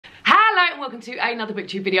welcome to another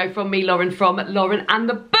booktube video from me, Lauren, from Lauren and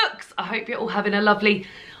the Books. I hope you're all having a lovely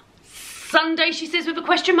Sunday, she says with a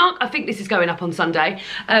question mark. I think this is going up on Sunday.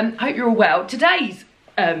 Hope you're all well. Today's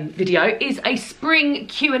video is a spring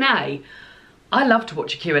Q&A. I love to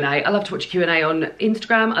watch a Q&A. I love to watch a Q&A on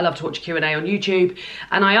Instagram. I love to watch a Q&A on YouTube.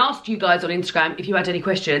 And I asked you guys on Instagram if you had any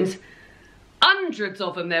questions. Hundreds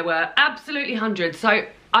of them there were, absolutely hundreds. So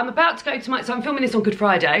I'm about to go to so I'm filming this on Good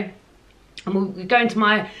Friday. And we're going to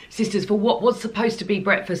my sister's for what was supposed to be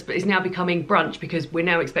breakfast but is now becoming brunch because we're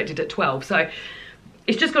now expected at 12. So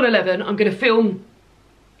it's just got 11. I'm going to film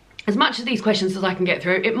as much of these questions as I can get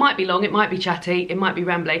through. It might be long, it might be chatty, it might be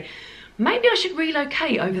rambly. Maybe I should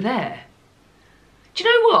relocate over there. Do you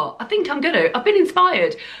know what? I think I'm gonna. I've been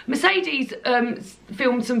inspired. Mercedes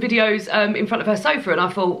filmed some videos in front of her sofa and I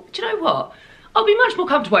thought, do you know what? I'll be much more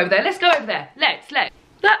comfortable over there. Let's go over there. Let's.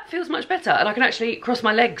 That feels much better, and I can actually cross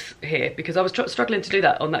my legs here because I was struggling to do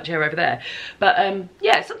that on that chair over there. But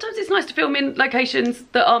yeah, sometimes it's nice to film in locations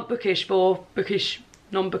that aren't bookish for bookish,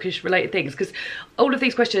 non-bookish related things, because all of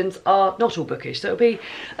these questions are not all bookish, so it'll be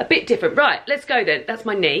a bit different. Right, let's go then. That's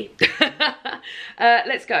my knee.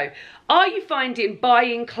 Let's go. Are you finding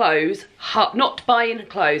buying clothes hard, not buying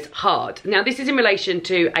clothes hard? Now, this is in relation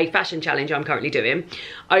to a fashion challenge I'm currently doing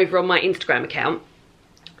over on my Instagram account.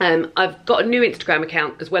 I've got a new Instagram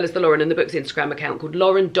account as well as the Lauren and the Books Instagram account called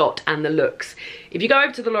Lauren.andthelooks. If you go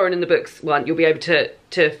over to the Lauren and the Books one, you'll be able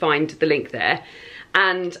to find the link there.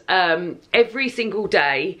 And every single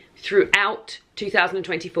day throughout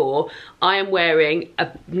 2024, I am wearing a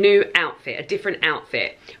new outfit, a different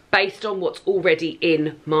outfit, based on what's already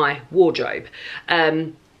in my wardrobe.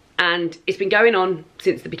 And it's been going on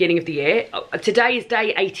since the beginning of the year. Today is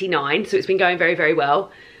day 89, so it's been going very, very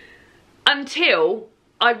well. Until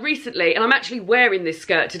I recently, and I'm actually wearing this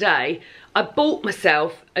skirt today, I bought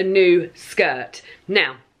myself a new skirt.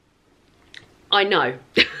 Now, I know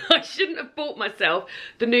I shouldn't have bought myself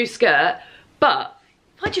the new skirt, but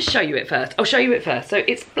if I just show you it first, I'll show you it first. So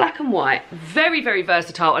it's black and white, very, very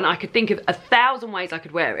versatile, and I could think of 1,000 ways I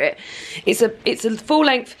could wear it. It's a full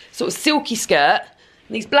length sort of silky skirt,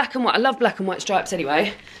 and these black and white, I love black and white stripes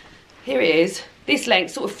anyway. Here it is, this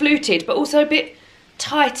length, sort of fluted, but also a bit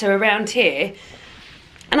tighter around here.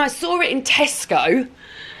 And I saw it in Tesco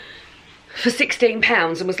for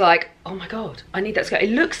 £16 and was like, oh my God, I need that skirt.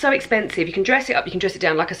 It looks so expensive. You can dress it up, you can dress it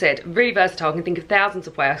down. Like I said, really versatile. I can think of thousands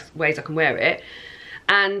of ways I can wear it.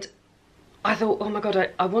 And I thought, oh my God,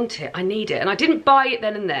 I want it, I need it. And I didn't buy it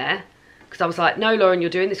then and there because I was like, no, Lauren, you're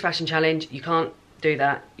doing this fashion challenge. You can't do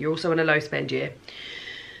that. You're also in a low spend year.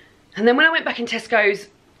 And then when I went back in Tesco's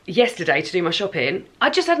yesterday to do my shopping, I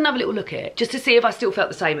just had another little look at it just to see if I still felt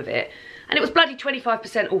the same of it. And it was bloody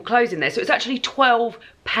 25% all clothes in there, so it's actually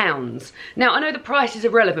 £12. Now, I know the price is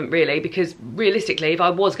irrelevant really, because realistically, if I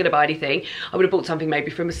was going to buy anything, I would have bought something maybe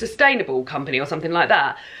from a sustainable company or something like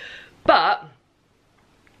that. But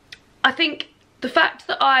I think the fact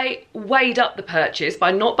that I weighed up the purchase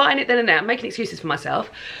by not buying it then and there, I'm making excuses for myself,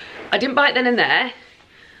 I didn't buy it then and there,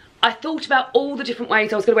 I thought about all the different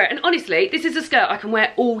ways I was going to wear it. And honestly, this is a skirt I can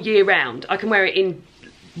wear all year round. I can wear it in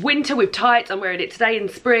winter with tights, I'm wearing it today in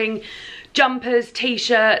spring, jumpers,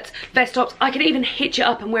 t-shirts, vest tops. I can even hitch it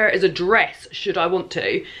up and wear it as a dress should I want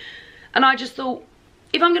to. And I just thought,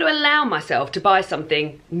 if I'm going to allow myself to buy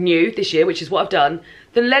something new this year, which is what I've done,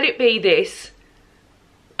 then let it be this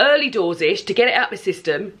early doors-ish to get it out of the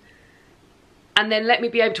system, and then let me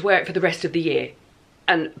be able to wear it for the rest of the year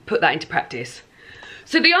and put that into practice.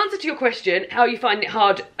 So the answer to your question, how you find it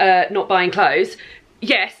hard not buying clothes,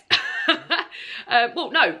 yes.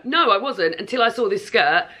 Well, no, I wasn't until I saw this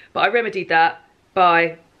skirt, but I remedied that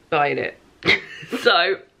by buying it.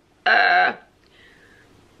 So,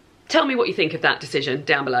 tell me what you think of that decision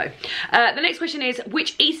down below. The next question is,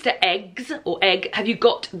 which Easter eggs or egg have you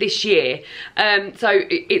got this year? So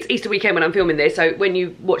it's Easter weekend when I'm filming this, so when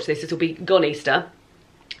you watch this, this will be gone Easter.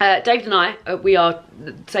 David and I, we are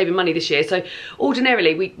saving money this year, so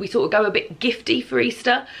ordinarily we sort of go a bit gifty for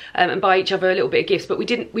Easter and buy each other a little bit of gifts, but we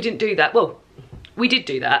didn't do that. Well, we did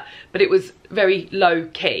do that, but it was very low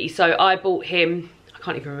key. So I bought him, I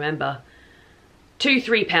can't even remember, 2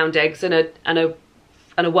 £3 eggs and a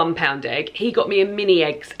 £1 egg. He got me a mini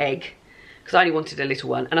egg because I only wanted a little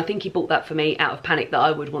one, and I think he bought that for me out of panic that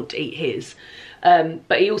I would want to eat his.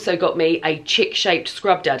 But he also got me a chick-shaped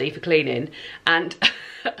scrub daddy for cleaning and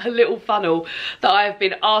a little funnel that I have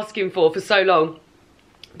been asking for so long.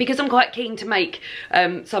 Because I'm quite keen to make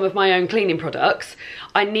some of my own cleaning products,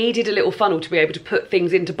 I needed a little funnel to be able to put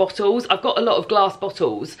things into bottles. I've got a lot of glass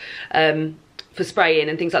bottles for spraying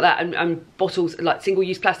and things like that, and bottles like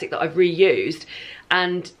single-use plastic that I've reused.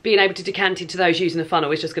 and being able to decant into those using a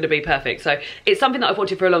funnel is just going to be perfect. So it's something that I've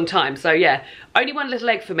wanted for a long time. So yeah, only one little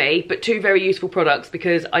egg for me, but two very useful products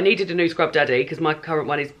because I needed a new Scrub Daddy because my current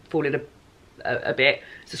one is falling a bit.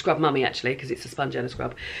 It's a Scrub Mummy actually, because it's a sponge and a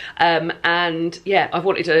scrub. And yeah, I've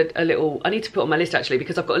wanted a little, I need to put on my list actually,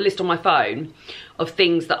 because I've got a list on my phone of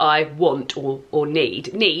things that I want or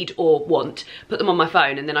need or want. Put them on my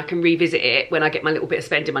phone, and then I can revisit it when I get my little bit of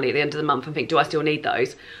spending money at the end of the month and think, do I still need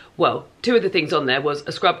those? Well, two of the things on there was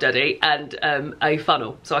a Scrub Daddy and a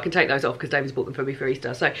funnel, so I can take those off because David's bought them for me for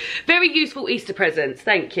Easter. So very useful Easter presents,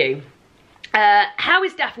 thank you. How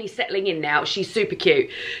is Daphne settling in now? She's super cute.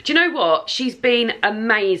 Do you know what? She's been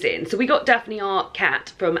amazing. So we got Daphne, our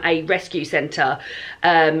cat, from a rescue centre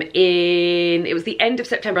it was the end of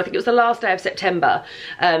September. I think it was the last day of September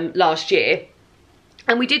last year.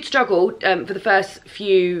 And we did struggle for the first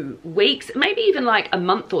few weeks, maybe even like a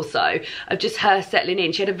month or so, of just her settling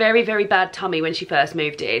in. She had a very, very bad tummy when she first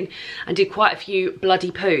moved in and did quite a few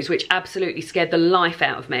bloody poos, which absolutely scared the life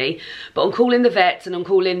out of me. But on calling the vets and on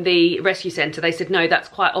calling the rescue centre, they said, no, that's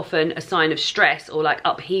quite often a sign of stress or like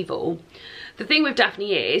upheaval. The thing with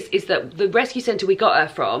Daphne is that the rescue centre we got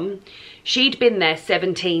her from, she'd been there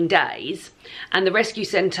 17 days and the rescue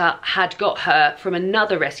centre had got her from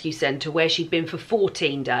another rescue centre where she'd been for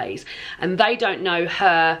 14 days, and they don't know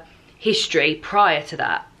her history prior to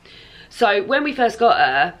that. So when we first got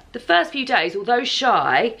her, the first few days, although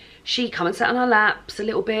shy, she'd come and sat on our laps a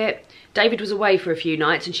little bit. David was away for a few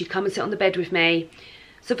nights and she'd come and sit on the bed with me.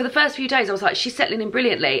 So for the first few days I was like, she's settling in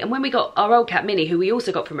brilliantly. And when we got our old cat Minnie, who we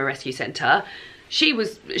also got from a rescue centre, she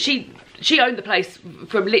owned the place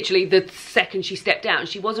from literally the second she stepped out, and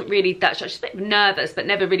she wasn't really that shy. She's a bit nervous but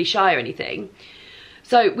never really shy or anything.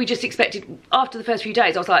 So we just expected, after the first few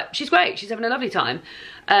days I was like, she's great, she's having a lovely time.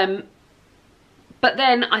 But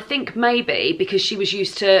then I think maybe because she was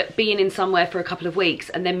used to being in somewhere for a couple of weeks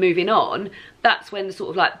and then moving on, that's when the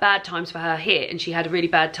sort of like bad times for her hit, and she had a really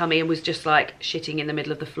bad tummy and was just like shitting in the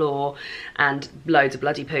middle of the floor and loads of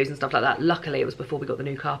bloody poos and stuff like that. Luckily it was before we got the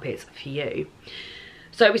new carpets for you.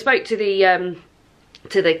 So we spoke to the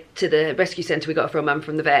rescue centre we got her from and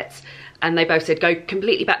from the vets, and they both said go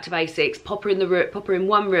completely back to basics, pop her in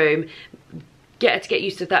one room, get her to get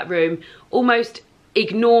used to that room, almost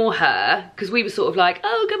ignore her, because we were sort of like,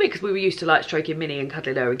 oh come here, because we were used to like stroking Minnie and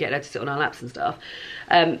cuddling her and getting her to sit on our laps and stuff.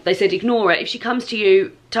 They said ignore her. If she comes to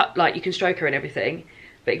you, like you can stroke her and everything,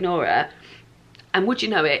 but ignore her. And would you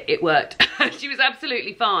know it, it worked. She was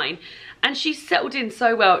absolutely fine, and she's settled in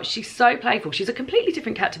so well. She's so playful. She's a completely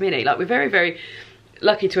different cat to Minnie. Like, we're very, very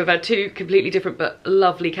lucky to have had two completely different but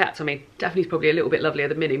lovely cats. I mean, Daphne's probably a little bit lovelier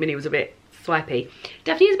than Minnie. Minnie was a bit swipey.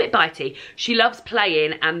 Daphne is a bit bitey. She loves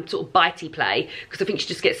playing and sort of bitey play, because I think she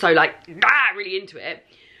just gets so like really into it.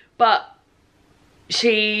 But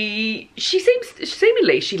she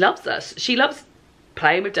seemingly she loves us. She loves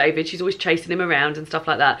playing with David. She's always chasing him around and stuff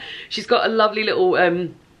like that. She's got a lovely little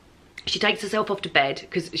she takes herself off to bed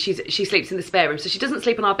because she sleeps in the spare room. So she doesn't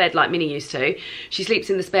sleep on our bed like Minnie used to. She sleeps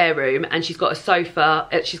in the spare room, and she's got a sofa.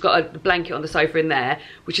 She's got a blanket on the sofa in there,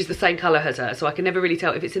 which is the same colour as her. So I can never really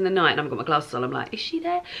tell if it's in the night and I haven't got my glasses on. I'm like, is she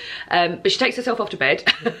there? But she takes herself off to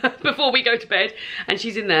bed before we go to bed, and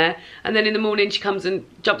she's in there. And then in the morning she comes and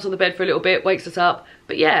jumps on the bed for a little bit, wakes us up.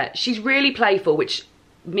 But yeah, she's really playful, which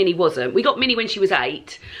Minnie wasn't. We got Minnie when she was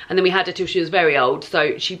 8, and then we had her till she was very old,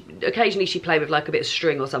 so occasionally she played with like a bit of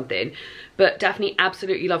string or something. But Daphne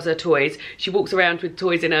absolutely loves her toys. She walks around with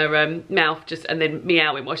toys in her mouth, and then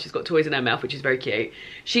meowing while she's got toys in her mouth, which is very cute.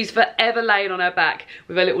 She's forever laying on her back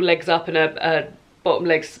with her little legs up and her bottom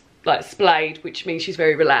legs like splayed, which means she's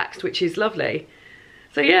very relaxed, which is lovely.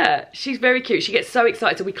 So yeah, she's very cute. She gets so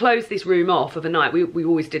excited. So we close this room off of a night. We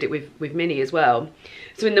always did it with Minnie as well.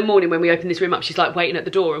 So in the morning when we open this room up, she's like waiting at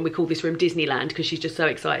the door, and we call this room Disneyland because she's just so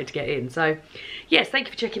excited to get in. So yes, thank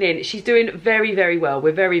you for checking in. She's doing very, very well.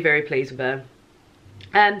 We're very, very pleased with her.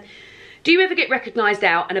 Do you ever get recognised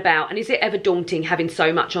out and about, and is it ever daunting having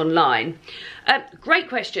so much online? Great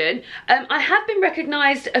question. I have been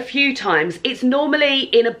recognised a few times. It's normally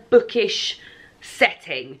in a bookish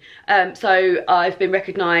setting. So I've been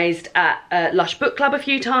recognised at Lush Book Club a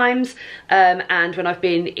few times, and when I've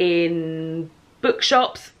been in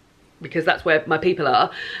bookshops, because that's where my people are,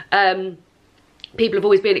 people have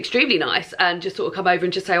always been extremely nice and just sort of come over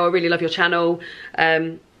and just say, oh, I really love your channel.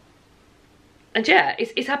 And yeah,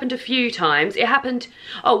 it's happened a few times. It happened,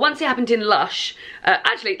 oh, once it happened in Lush.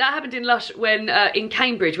 Actually, that happened in Lush when in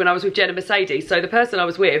Cambridge when I was with Jenna Mercedes. So the person I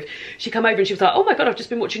was with, she came over and she was like, oh my God, I've just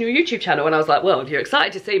been watching your YouTube channel. And I was like, well, if you're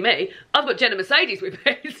excited to see me, I've got Jenna Mercedes with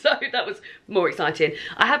me. So that was more exciting.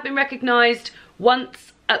 I have been recognised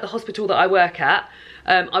once at the hospital that I work at.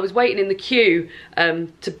 I was waiting in the queue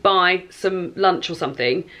to buy some lunch or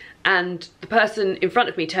something, and the person in front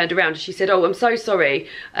of me turned around and she said, "Oh, I'm so sorry,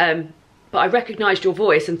 but I recognised your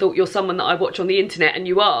voice and thought you're someone that I watch on the internet," and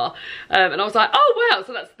you are. And I was like, oh wow,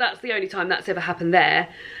 so that's the only time that's ever happened there.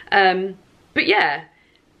 But yeah,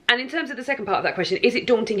 and in terms of the second part of that question, is it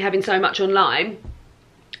daunting having so much online?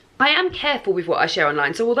 I am careful with what I share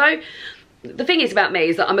online. So although the thing is about me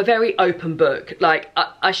is that I'm a very open book, like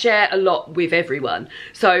I share a lot with everyone.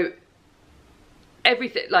 So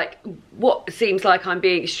everything, like what seems like I'm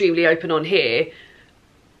being extremely open on here,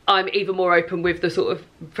 I'm even more open with the sort of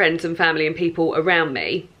friends and family and people around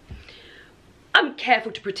me. I'm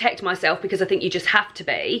careful to protect myself because I think you just have to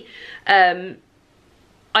be.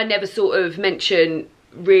 I never sort of mention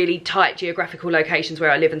really tight geographical locations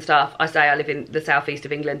where I live and stuff. I say I live in the southeast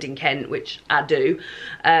of England in Kent, which I do.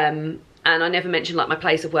 And I never mention like my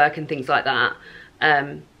place of work and things like that.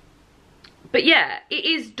 But yeah, it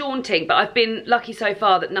is daunting, but I've been lucky so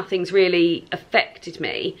far that nothing's really affected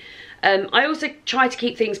me. I also try to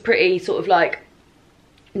keep things pretty sort of like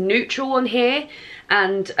neutral on here,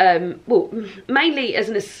 and well, mainly as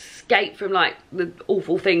an escape from like the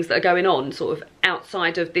awful things that are going on sort of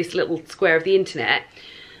outside of this little square of the internet.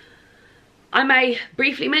 I may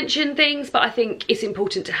briefly mention things, but I think it's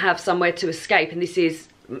important to have somewhere to escape, and this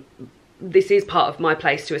is part of my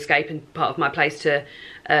place to escape and part of my place to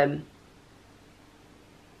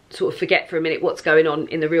sort of forget for a minute what's going on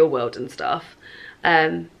in the real world and stuff.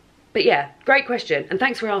 But yeah, great question, and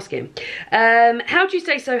thanks for asking. How do you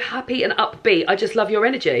stay so happy and upbeat? I just love your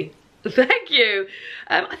energy. Thank you.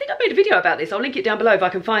 I think I made a video about this. I'll link it down below if I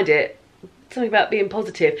can find it. Something about being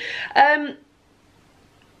positive.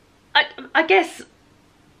 I guess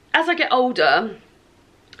as I get older,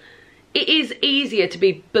 it is easier to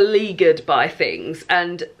be beleaguered by things,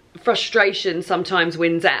 and frustration sometimes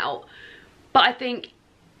wins out. But I think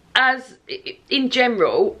as in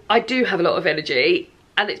general, I do have a lot of energy,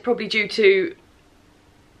 and it's probably due to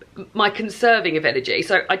my conserving of energy.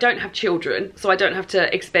 So I don't have children, so I don't have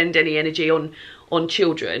to expend any energy on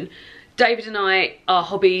children. David and I, our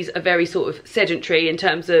hobbies are very sort of sedentary in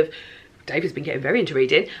terms of, David's been getting very into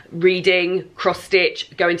reading, cross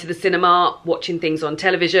stitch, going to the cinema, watching things on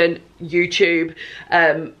television, YouTube,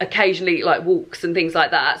 occasionally like walks and things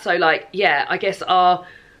like that. So like, yeah, I guess our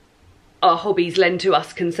hobbies lend to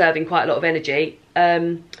us conserving quite a lot of energy.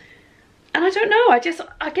 And I don't know, I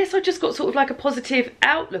guess I just got sort of like a positive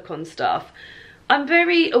outlook on stuff. I'm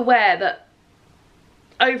very aware that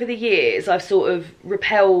over the years I've sort of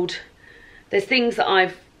repelled, there's things that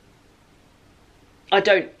I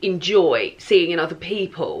don't enjoy seeing in other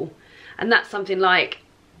people, and that's something like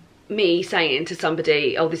me saying to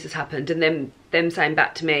somebody, oh, this has happened, and then them saying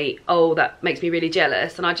back to me, oh, that makes me really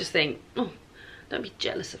jealous. And I just think, oh, don't be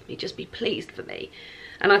jealous of me, just be pleased for me.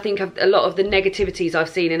 And I think a lot of the negativities I've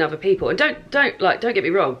seen in other people, and don't get me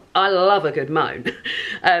wrong, I love a good moan,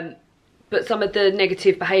 but some of the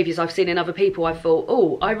negative behaviours I've seen in other people, I thought,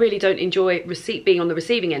 oh, I really don't enjoy being on the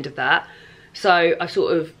receiving end of that. So I've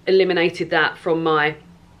sort of eliminated that from my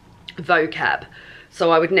vocab.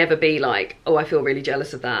 So I would never be like, oh, I feel really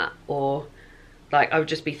jealous of that, or like I would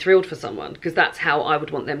just be thrilled for someone, because that's how I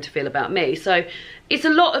would want them to feel about me. So it's a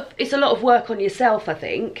lot of work on yourself, I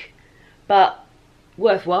think, but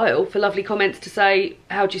worthwhile for lovely comments to say,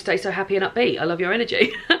 how do you stay so happy and upbeat? I love your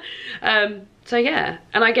energy. So yeah,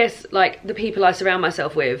 and I guess like the people I surround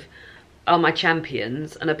myself with are my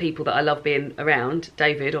champions and are people that I love being around.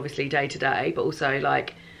 David, obviously day to day, but also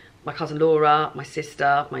like my cousin Laura, my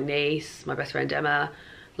sister, my niece, my best friend Emma,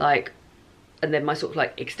 like, and then my sort of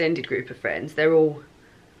like extended group of friends. They're all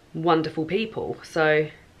wonderful people. So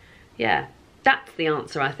yeah, that's the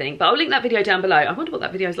answer, I think. But I'll link that video down below. I wonder what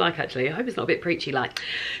that video is like, actually. I hope it's not a bit preachy, like,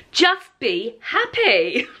 just be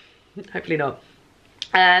happy. Hopefully not.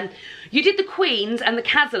 You did the Queens and the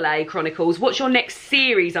Cazalet Chronicles. What's your next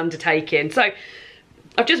series undertaking? So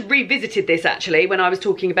I've just revisited this, actually, when I was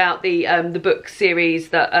talking about the book series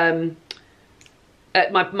that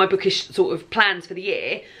my bookish sort of plans for the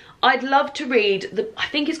year. I'd love to read I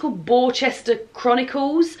think it's called Borchester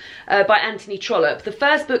Chronicles by Anthony Trollope. The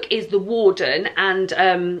first book is The Warden, and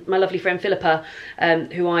my lovely friend Philippa,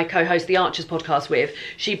 who I co-host the Archers podcast with,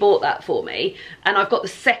 she bought that for me, and I've got the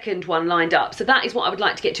second one lined up. So that is what I would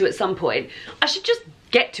like to get to at some point. I should just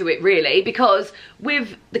get to it, really, because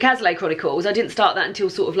with the Cazalet Chronicles, I didn't start that until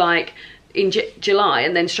sort of like in July,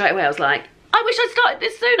 and then straight away I was like, I wish I'd started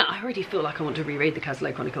this sooner. I already feel like I want to reread the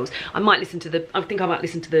Cazalet Chronicles. I think I might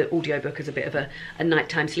listen to the audiobook as a bit of a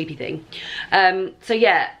nighttime sleepy thing. So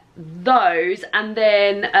yeah, those, and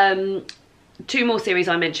then two more series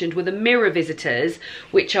I mentioned were the Mirror Visitors,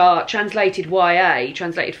 which are translated YA,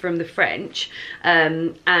 translated from the French,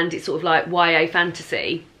 and it's sort of like YA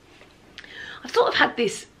fantasy. I've sort of had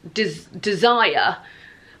this desire.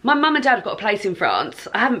 My mum and dad have got a place in France.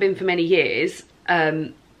 I haven't been for many years,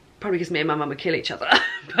 probably because me and my mum would kill each other.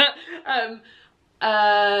 But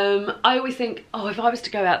I always think, oh, if I was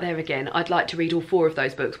to go out there again, I'd like to read all 4 of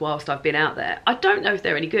those books whilst I've been out there. I don't know if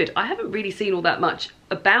they're any good. I haven't really seen all that much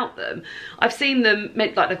about them. I've seen them,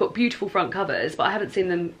 like they've got beautiful front covers, but I haven't seen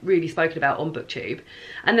them really spoken about on BookTube.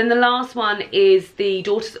 And then the last one is the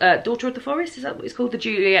Daughter of the Forest, is that what it's called? The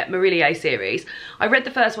Juliette Marillier series. I read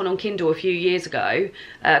the first one on Kindle a few years ago.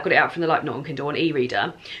 Got it out from the, not on Kindle, on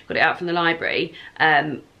e-reader. Got it out from the library.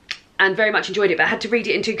 And very much enjoyed it, but I had to read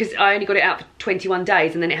it into, because I only got it out for 21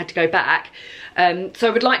 days and then it had to go back. So I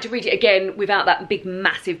would like to read it again without that big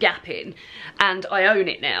massive gap in, and I own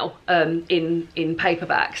it now in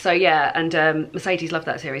paperback. So yeah, and Mercedes loved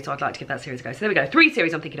that series, so I'd like to give that series a go. So there we go, 3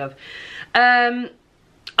 series I'm thinking of. I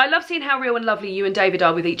love seeing how real and lovely you and David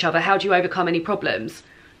are with each other. How do you overcome any problems?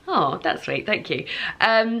 Oh, that's sweet, thank you.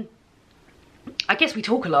 I guess we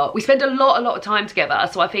talk a lot. We spend a lot of time together,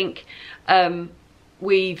 so I think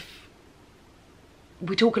we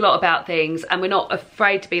talk a lot about things, and we're not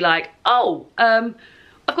afraid to be like, oh, I've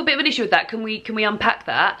got a bit of an issue with that. Can we unpack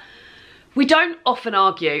that? We don't often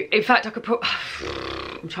argue. In fact, I'm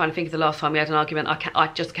trying to think of the last time we had an argument. I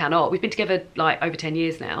just cannot. We've been together like over 10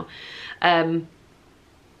 years now. So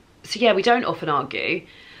yeah, we don't often argue.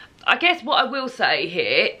 I guess what I will say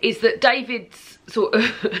here is that David's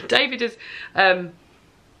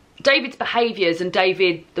behaviours and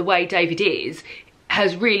the way David is,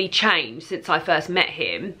 has really changed since I first met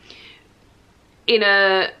him. He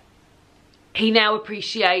now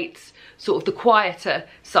appreciates sort of the quieter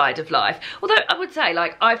side of life. Although I would say,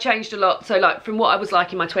 like, I've changed a lot. So like from what I was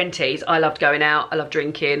like in my 20s, I loved going out, I loved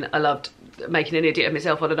drinking, I loved making an idiot of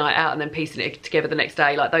myself on a night out and then piecing it together the next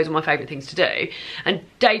day. Like, those are my favourite things to do. And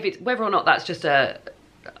David, whether or not that's just I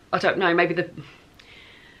don't know, maybe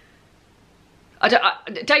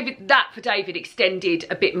David extended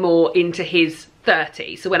a bit more into his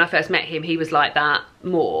 30s. So when I first met him, he was like that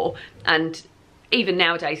more. And even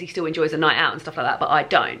nowadays, he still enjoys a night out and stuff like that, but I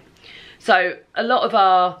don't. So a lot of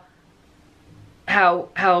how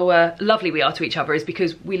lovely we are to each other is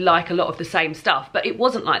because we like a lot of the same stuff. But it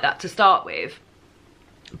wasn't like that to start with.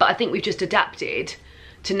 But I think we've just adapted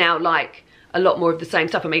to now like a lot more of the same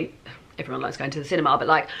stuff. I mean, everyone likes going to the cinema, but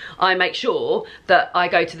like, I make sure that I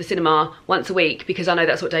go to the cinema once a week because I know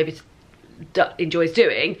that's what David enjoys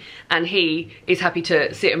doing, and he is happy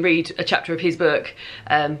to sit and read a chapter of his book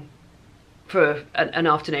for an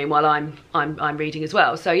afternoon while I'm reading as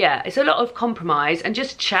well. So yeah, it's a lot of compromise and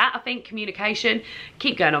just chat. I think communication,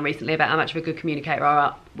 keep going on recently about how much of a good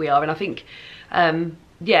communicator we are, and I think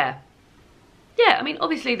yeah, I mean,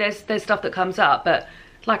 obviously there's stuff that comes up, but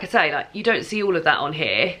like I say, like, you don't see all of that on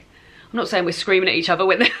here. I'm not saying we're screaming at each other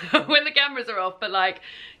when the cameras are off, but like,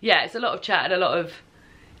 yeah, it's a lot of chat and a lot of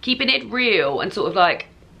keeping it real and sort of like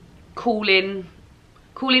calling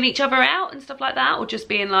each other out and stuff like that, or just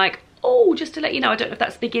being like, oh, just to let you know. I don't know if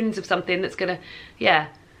that's the beginnings of something that's gonna, yeah.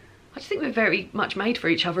 I just think we're very much made for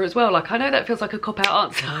each other as well. Like, I know that feels like a cop-out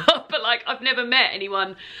answer, but like, I've never met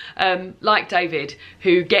anyone like David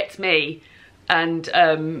who gets me, and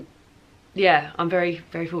yeah, I'm very,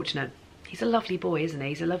 very fortunate. He's a lovely boy, isn't he?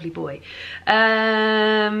 He's a lovely boy.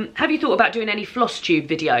 Have you thought about doing any floss tube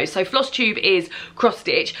videos? So floss tube is cross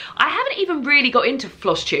stitch. I haven't even really got into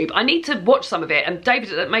floss tube. I need to watch some of it, and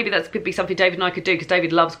David, maybe that could be something David and I could do, because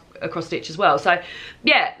David loves a cross stitch as well. So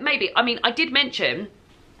yeah, maybe. I mean, I did mention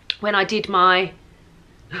when I did my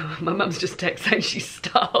mum's just text saying she's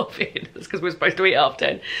starving. That's because we're supposed to eat at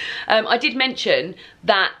 10:30. I did mention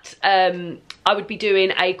that I would be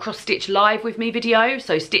doing a cross stitch live with me video.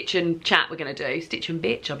 So stitch and chat we're going to do. Stitch and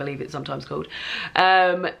bitch, I believe it's sometimes called.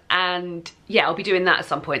 And yeah, I'll be doing that at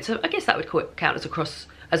some point. So I guess that would count as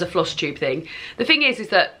a floss tube thing. The thing is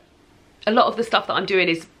that a lot of the stuff that I'm doing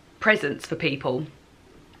is presents for people.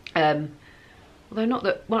 Although not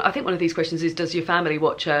that, well, I think one of these questions is, does your family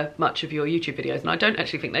watch much of your YouTube videos? And I don't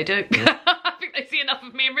actually think they do. Yeah. I think they see enough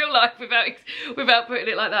of me in real life without putting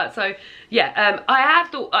it like that. So yeah, I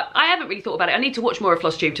haven't really thought about it. I need to watch more of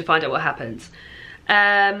FlossTube to find out what happens.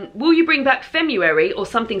 Will you bring back Femuary or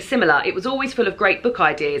something similar? It was always full of great book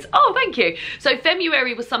ideas. Oh, thank you. So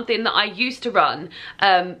Femuary was something that I used to run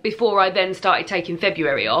before I then started taking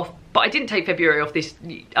February off. But I didn't take February off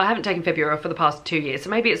I haven't taken February off for the past 2 years, so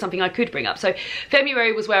maybe it's something I could bring up. So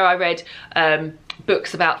February was where I read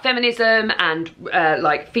books about feminism and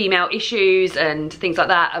like female issues and things like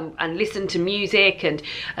that, and listen to music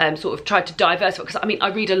and sort of try to diversify, because I mean I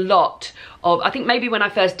read a lot of, I think maybe when I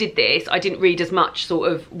first did this I didn't read as much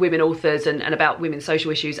sort of women authors and about women's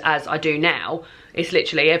social issues as I do now. It's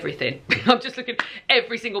literally everything. I'm just looking,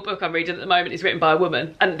 every single book I'm reading at the moment is written by a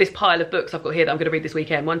woman, and this pile of books I've got here that I'm going to read this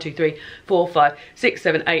weekend, 1, 2, 3, 4, 5, 6,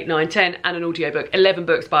 7, 8, 9, 10, and an audiobook, 11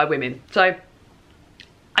 books by women. So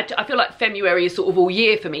I feel like February is sort of all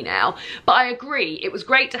year for me now, but I agree, it was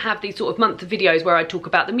great to have these sort of month of videos where I talk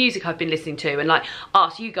about the music I've been listening to and like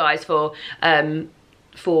ask you guys for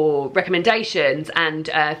recommendations and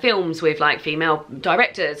films with like female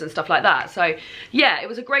directors and stuff like that. So yeah, it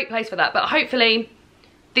was a great place for that, but hopefully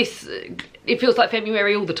this, it feels like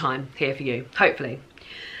February all the time here for you, hopefully.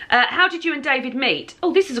 How did you and David meet?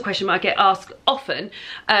 Oh, this is a question I get asked often.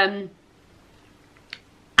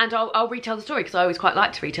 And I'll retell the story because I always quite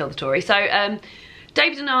like to retell the story. So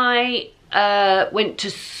David and I went to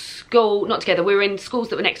school, not together, we were in schools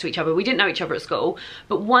that were next to each other. We didn't know each other at school,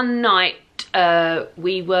 but one night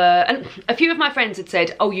we were, and a few of my friends had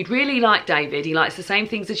said, oh, you'd really like David, he likes the same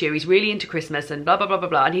things as you, he's really into Christmas and blah blah blah blah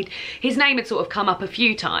blah, and his name had sort of come up a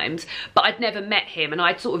few times, but I'd never met him, and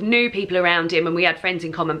I'd sort of knew people around him and we had friends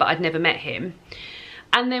in common, but I'd never met him.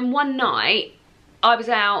 And then one night I was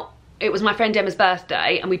out, it was my friend Emma's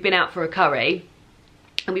birthday, and we'd been out for a curry,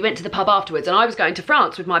 and we went to the pub afterwards, and I was going to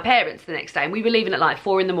France with my parents the next day, and we were leaving at like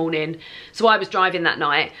 4 in the morning, so I was driving that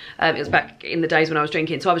night. It was back in the days when I was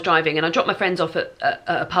drinking, so I was driving, and I dropped my friends off at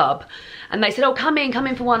a pub, and they said, oh, come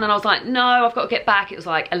in for one, and I was like, no, I've got to get back. It was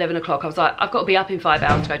like 11 o'clock, I was like, I've got to be up in 5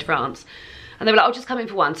 hours to go to France, and they were like, I'll just come in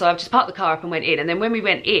for one, so I've just parked the car up and went in, and then when we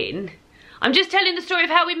went in, I'm just telling the story of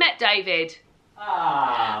how we met David.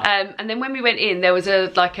 And then when we went in, there was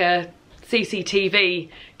like a CCTV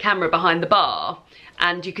camera behind the bar,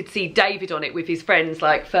 and you could see David on it with his friends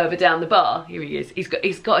like further down the bar. Here he is.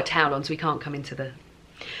 He's got a towel on, so he can't come into the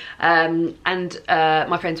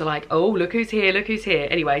my friends were like, oh, look who's here, look who's here.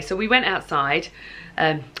 Anyway, so we went outside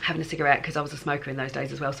having a cigarette, because I was a smoker in those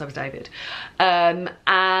days as well, so was David,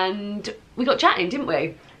 and we got chatting, didn't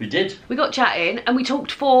we? We did. We got chatting, and we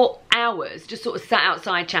talked for hours, just sort of sat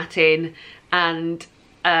outside chatting, and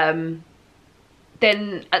then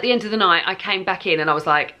at the end of the night I came back in and I was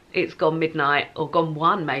like, it's gone midnight, or gone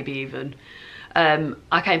 1 maybe even.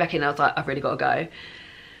 I came back in and I was like, I've really got to go.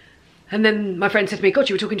 And then my friend said to me, God,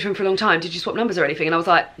 you were talking to him for a long time, did you swap numbers or anything? And I was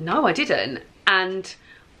like, no, I didn't. And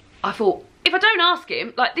I thought, if I don't ask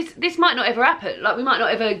him, like this might not ever happen, like we might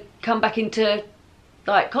not ever come back into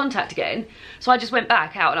like contact again. So I just went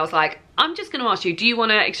back out and I was like, I'm just going to ask you, do you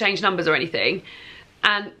want to exchange numbers or anything?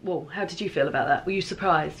 And well, how did you feel about that? Were you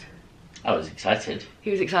surprised? I was excited.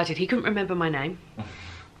 He was excited. He couldn't remember my name.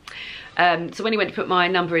 So when he went to put my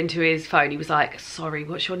number into his phone, he was like, sorry,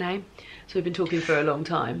 what's your name? So we've been talking for a long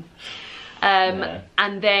time. Yeah.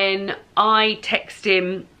 And then I texted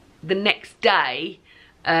him the next day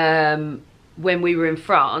when we were in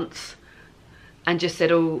France, and just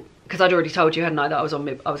said, oh, because I'd already told you, hadn't I, that I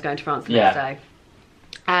was going to France the next day.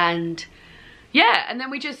 And yeah, and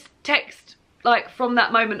then we just text like from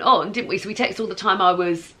that moment on, didn't we? So we texted all the time I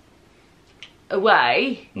was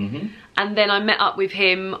away, and then I met up with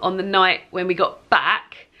him on the night when we got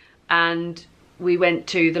back, and we went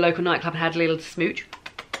to the local nightclub and had a little smooch.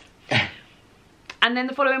 And then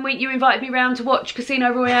the following week you invited me round to watch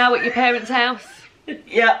Casino Royale at your parents' house.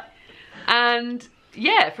 Yeah. And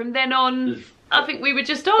yeah, from then on I think we were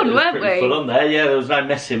just on, weren't we? Full on there, yeah, there was no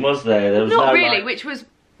messing, was there? There was not no, really, like... which was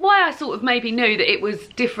why I sort of maybe knew that it was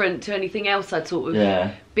different to anything else I'd sort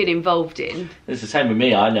of been involved in. It's the same with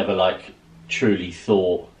me. I never like truly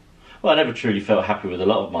thought, well, I never truly felt happy with a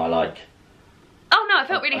lot of my like. Oh no, I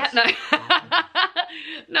felt really happy.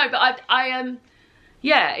 No, no, but I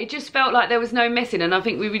yeah, it just felt like there was no messing, and I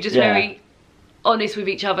think we were just very honest with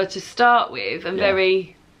each other to start with, and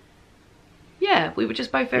very. Yeah, we were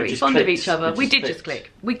just both very fond of each other. We did just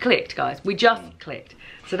click. We clicked, guys. We just clicked.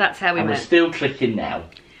 So that's how we met. And we're still clicking now.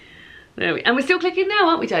 And we're still clicking now,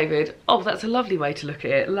 aren't we, David? Oh, that's a lovely way to look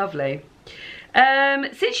at it. Lovely.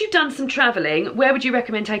 Since you've done some travelling, where would you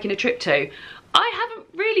recommend taking a trip to? I haven't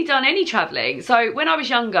really done any travelling. So when I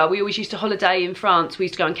was younger, we always used to holiday in France. We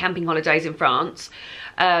used to go on camping holidays in France.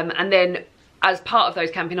 And then as part of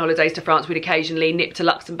those camping holidays to France, we'd occasionally nip to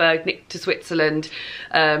Luxembourg, nip to Switzerland.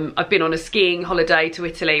 I've been on a skiing holiday to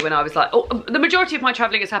Italy when I was like, the majority of my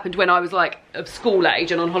travelling has happened when I was like of school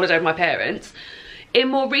age and on holiday with my parents. In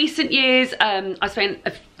more recent years, I spent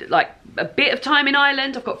a bit of time in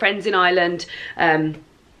Ireland. I've got friends in Ireland.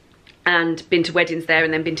 and been to weddings there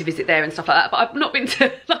and then been to visit there and stuff like that. But I've not been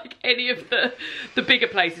to like any of the bigger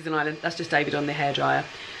places in Ireland. That's just David on the hairdryer.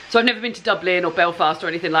 So I've never been to Dublin or Belfast or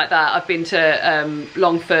anything like that. I've been to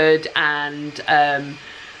Longford and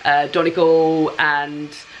Donegal and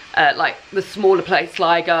like the smaller place,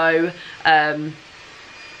 Sligo,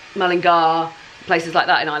 Mullingar, places like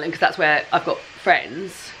that in Ireland, because that's where I've got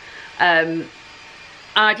friends.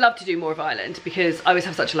 I'd love to do more of Ireland because I always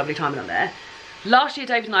have such a lovely time when I'm there. Last year,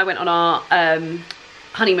 David and I went on our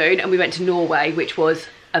honeymoon and we went to Norway, which was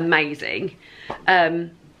amazing. But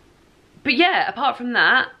yeah, apart from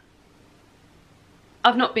that,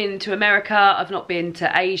 I've not been to America, I've not been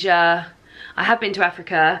to Asia. I have been to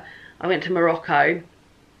Africa. I went to Morocco,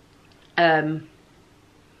 to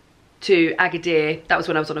Agadir. That was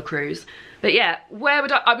when I was on a cruise. But yeah, where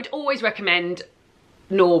would I would always recommend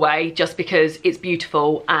Norway, just because it's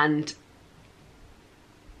beautiful, and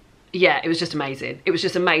yeah, it was just amazing. It was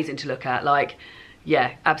just amazing to look at, like,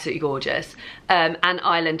 yeah, absolutely gorgeous. And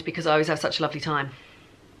Ireland, because I always have such a lovely time.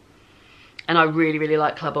 And I really, really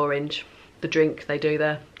like Club Orange, the drink they do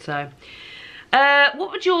there. So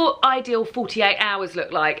what would your ideal 48 hours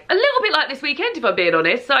look like? A little bit like this weekend, if I'm being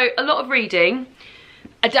honest. So a lot of reading,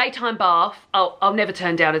 a daytime bath. I'll never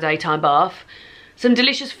turn down a daytime bath. Some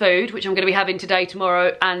delicious food, which I'm going to be having today,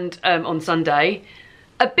 tomorrow, and on Sunday.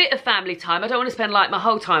 A bit of family time. I don't want to spend like my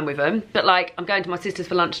whole time with them, but like I'm going to my sister's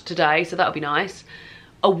for lunch today, so that'll be nice.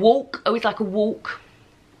 A walk. I always like a walk.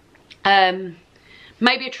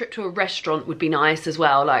 Maybe a trip to a restaurant would be nice as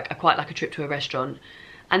well. Like, I quite like a trip to a restaurant.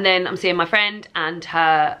 And then I'm seeing my friend and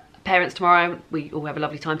her parents tomorrow. We all have a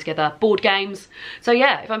lovely time together. Board games. So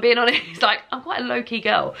yeah, if I'm being honest, like, I'm quite a low-key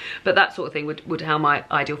girl. But that sort of thing would how my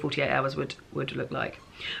ideal 48 hours would look like.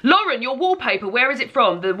 Lauren, your wallpaper, where is it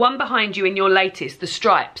from? The one behind you in your latest, the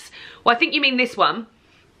stripes. Well, I think you mean this one.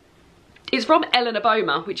 It's from Eleanor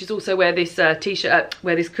Boma, which is also where this t-shirt,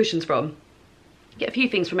 where this cushion's from. Get a few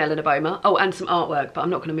things from Eleanor Boma. Oh, and some artwork, but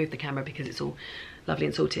I'm not going to move the camera because it's all lovely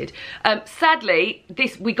and sorted. Sadly,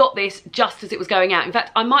 we got this just as it was going out. In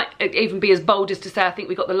fact, I might even be as bold as to say I think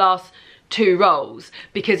we got the last 2 rolls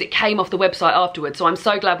because it came off the website afterwards. So I'm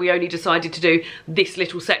so glad we only decided to do this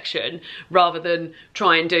little section rather than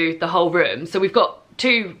try and do the whole room. So we've got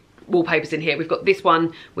 2 wallpapers in here. We've got this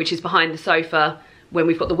one, which is behind the sofa when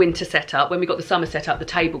we've got the winter setup. When we've got the summer setup, the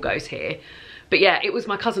table goes here. But yeah, it was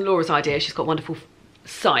my cousin Laura's idea. She's got a wonderful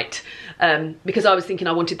sight, because I was thinking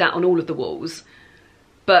I wanted that on all of the walls.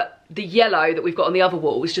 But the yellow that we've got on the other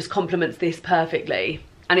walls just complements this perfectly.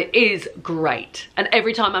 And it is great. And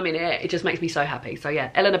every time I'm in it, it just makes me so happy. So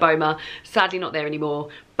yeah, Eleanor Boma, sadly not there anymore,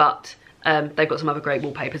 but they've got some other great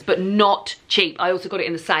wallpapers, but not cheap. I also got it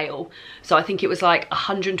in the sale. So I think it was like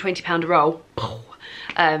 £120 a roll.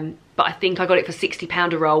 But I think I got it for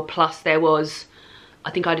 £60 a roll, plus there was,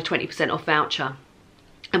 I think I had a 20% off voucher.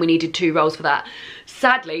 And we needed 2 rolls for that.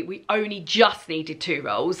 Sadly, we only just needed 2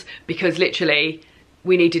 rolls because literally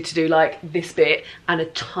we needed to do like this bit and a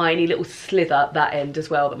tiny little slither that end as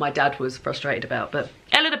well that my dad was frustrated about. But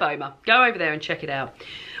Eleanor Boma, go over there and check it out.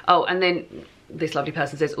 Oh, and then this lovely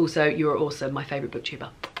person says, also, you're awesome, my favourite booktuber.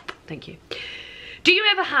 Thank you. Do you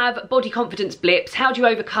ever have body confidence blips? How do you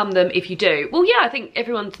overcome them if you do? Well, yeah, I think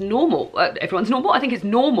everyone's normal. Everyone's normal. I think it's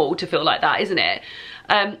normal to feel like that, isn't it?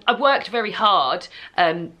 I've worked very hard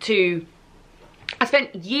I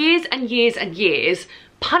spent years and years and years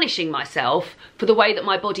punishing myself for the way that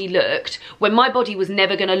my body looked when my body was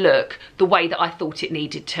never going to look the way that I thought it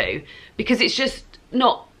needed to, because it's just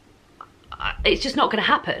not going to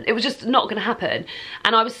happen. It was just not going to happen.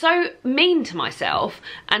 And I was so mean to myself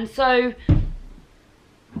and so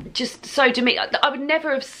demeaning. I would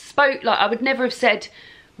never have said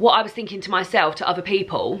what I was thinking to myself to other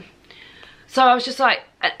people. So I was just like,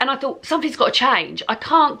 and I thought, something's got to change. I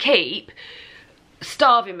can't keep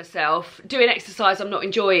starving myself, doing exercise I'm not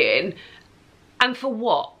enjoying, and for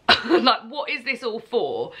what? Like, what is this all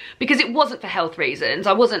for? Because it wasn't for health reasons.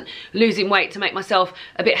 I wasn't losing weight to make myself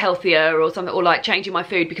a bit healthier or something, or like changing my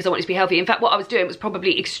food because I wanted to be healthy. In fact, what I was doing was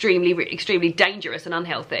probably extremely dangerous and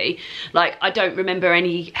unhealthy. Like, I don't remember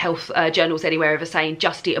any health journals anywhere ever saying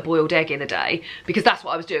just eat a boiled egg in a day, because that's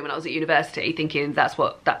what I was doing when I was at university, thinking that's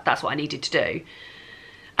what I needed to do.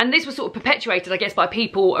 And this was sort of perpetuated, I guess, by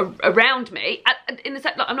people around me. In the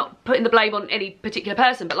sense, like, I'm not putting the blame on any particular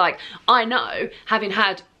person, but like, I know, having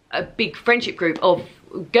had a big friendship group of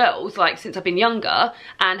girls, like, since I've been younger,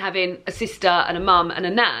 and having a sister and a mum and a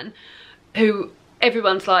nan, who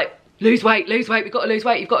everyone's like, lose weight, we've got to lose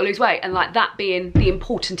weight, you've got to lose weight. And like, that being the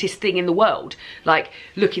importantest thing in the world, like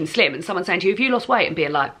looking slim, and someone saying to you, have you lost weight? And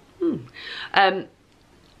being like,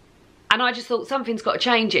 and I just thought, something's got to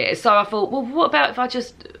change here. So I thought, well, what about if I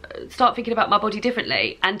just start thinking about my body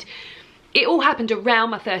differently. And it all happened around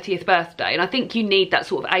my 30th birthday, and I think you need that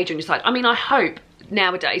sort of age on your side. I mean, I hope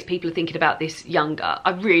nowadays people are thinking about this younger.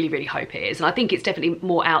 I really, really hope it is. And I think it's definitely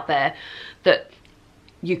more out there that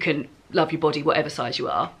you can love your body whatever size you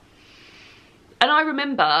are. And I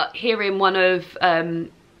remember hearing one of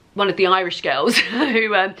the Irish girls who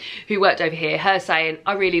worked over here, her saying,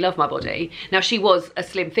 I really love my body. Now, she was a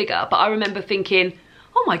slim figure, but I remember thinking,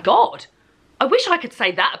 oh my God, I wish I could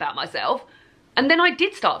say that about myself. And then I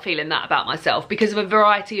did start feeling that about myself because of a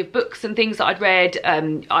variety of books and things that I'd read.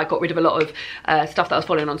 I got rid of a lot of stuff that I was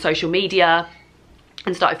following on social media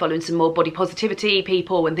and started following some more body positivity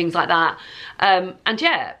people and things like that. And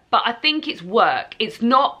yeah, but I think it's work. It's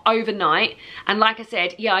not overnight. And like I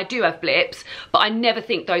said, yeah, I do have blips, but I never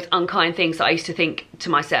think those unkind things that I used to think to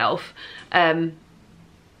myself.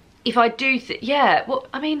 If I do, yeah, well,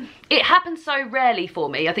 I mean, it happens so rarely for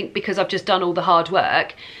me, I think because I've just done all the hard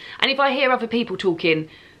work. And if I hear other people talking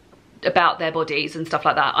about their bodies and stuff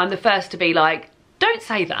like that, I'm the first to be like, don't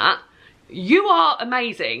say that. You are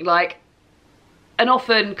amazing. Like, and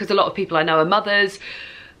often, because a lot of people I know are mothers,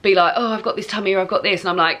 be like, oh, I've got this tummy or I've got this.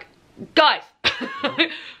 And I'm like, guys,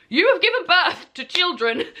 you have given birth to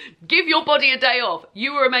children. Give your body a day off.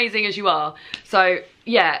 You are amazing as you are. So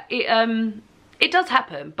yeah, it does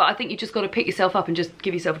happen, but I think you just got to pick yourself up and just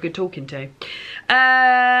give yourself a good talking to.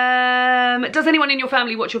 Does anyone in your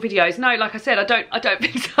family watch your videos? No, like I said, I don't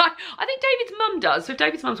think so. I think David's mum does. So if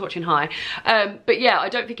David's mum's watching, hi. But yeah, I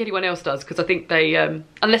don't think anyone else does because I think they,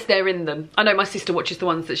 unless they're in them. I know my sister watches the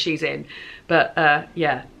ones that she's in, but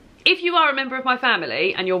yeah. If you are a member of my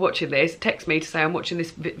family and you're watching this, text me to say I'm watching this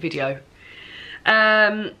video.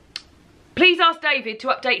 Please ask David to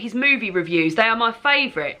update his movie reviews. They are my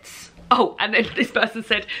favourites. Oh, and then this person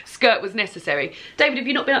said skirt was necessary. David, have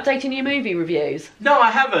you not been updating your movie reviews? No,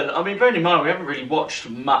 I haven't. I mean, bearing in mind, we haven't really watched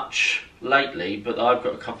much lately, but I've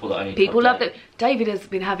got a couple that I need to update. People love that. David has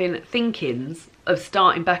been having thinkings of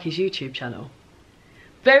starting back his YouTube channel.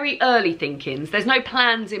 Very early thinkings. There's no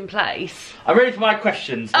plans in place. I'm ready for my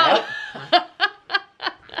questions now. Oh.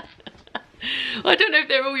 I don't know if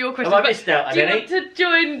they're all your questions. Have I missed out on any? Do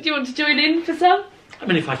you want to join in for some? I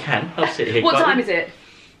mean, if I can, I'll sit here. What time is it?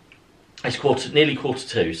 It's nearly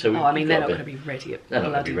 1:45, so... Oh, I mean, they're not going to be ready at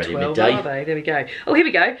bloody 12, midday. are they? There we go. Oh, here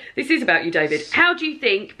we go. This is about you, David. How do you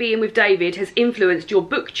think being with David has influenced your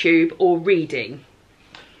booktube or reading?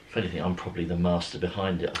 If anything, I'm probably the master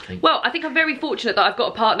behind it, I think. Well, I think I'm very fortunate that I've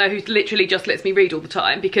got a partner who literally just lets me read all the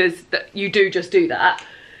time, because you do just do that.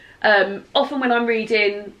 Often when I'm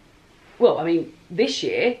reading... Well, I mean, this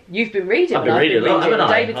year, you've been reading. I've been reading a lot, haven't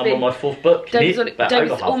I? David's I'm on my 4th book.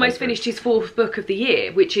 David's almost finished his 4th book of the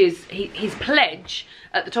year, which is his pledge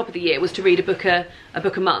at the top of the year was to read a book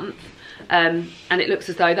a month. And it looks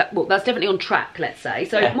as though that's definitely on track, let's say.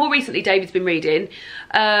 So yeah. More recently, David's been reading.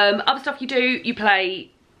 Other stuff you do, you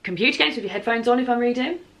play computer games with your headphones on if I'm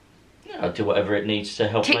reading. Yeah, I do whatever it needs to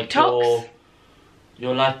help make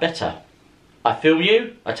your life better. I film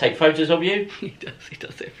you, I take photos of you. He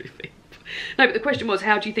does everything. No, but the question was,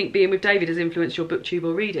 how do you think being with David has influenced your booktube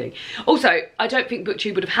or reading? Also, I don't think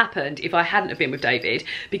booktube would have happened if I hadn't have been with David,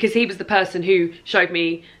 because he was the person who showed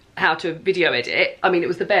me how to video edit. I mean, it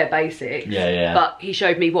was the bare basics. Yeah. But he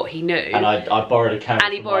showed me what he knew. And I borrowed a camera.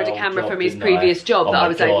 And he borrowed a camera from his previous job that I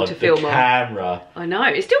was able to film on. Camera. I know.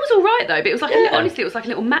 It still was all right though, but it was like honestly, it was like a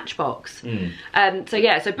little matchbox. So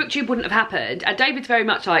yeah, so booktube wouldn't have happened. And David's very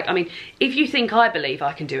much like, I mean, if you think I believe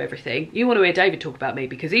I can do everything, you want to hear David talk about me,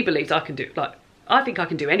 because he believes I can do, like, I think I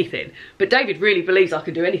can do anything. But David really believes I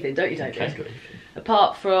can do anything, don't you, David? You can do anything.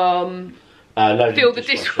 Apart from fill the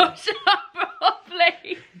dishwasher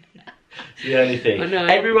properly. The only thing. I know.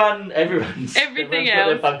 Everything else. Got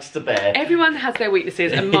their bugs to bear. Everyone has their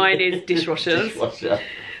weaknesses, and mine is dishwashers. Dishwasher.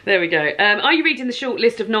 There we go. Are you reading the short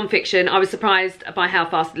list of non-fiction? I was surprised by how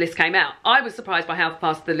fast the list came out. I was surprised by how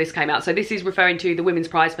fast the list came out. So this is referring to the Women's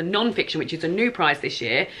Prize for Non-Fiction, which is a new prize this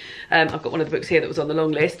year. I've got one of the books here that was on the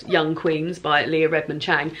long list, Young Queens by Leah Redmond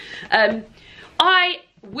Chang. I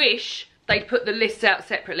wish they'd put the lists out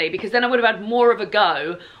separately, because then I would have had more of a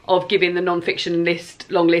go of giving the non-fiction list,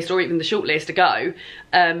 long list, or even the short list a go,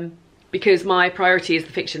 because my priority is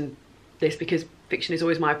the fiction list, because fiction is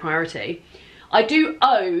always my priority. I do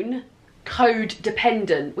own Code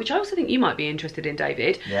Dependent, which I also think you might be interested in,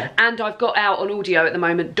 David. Yeah. And I've got out on audio at the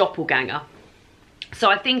moment Doppelganger. So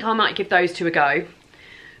I think I might give those two a go.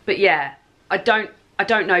 But yeah, I don't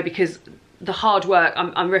know, because the hard work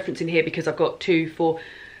I'm referencing here, because I've got 2, 4,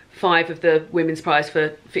 5 of the Women's Prize for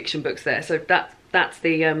fiction books there. So that's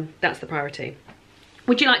the priority.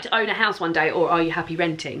 Would you like to own a house one day, or are you happy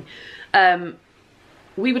renting?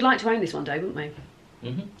 We would like to own this one day, wouldn't we?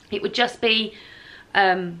 It would just be,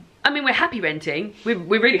 I mean, we're happy renting. We're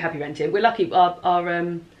really happy renting. We're lucky.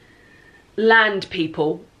 Our land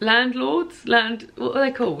people, landlords, what are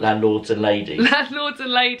they called? Landlords and ladies. Landlords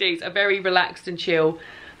and ladies are very relaxed and chill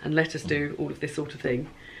and let us do all of this sort of thing,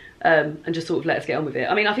 and just sort of let us get on with it.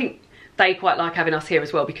 I mean, I think they quite like having us here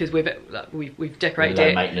as well because we've decorated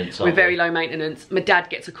it. We're very low maintenance. My dad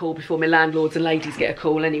gets a call before my landlords and ladies get a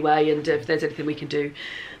call anyway, and if there's anything we can do,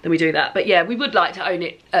 then we do that. But yeah, we would like to own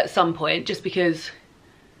it at some point, just because.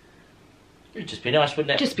 It'd just be nice,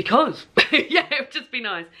 wouldn't it? Just because. Yeah, it would just be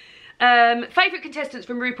nice. Favourite contestants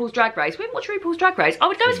from RuPaul's Drag Race. We haven't watched RuPaul's Drag Race. I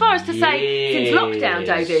would go as far as to say since lockdown,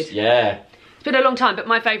 David. Yeah. It's been a long time, but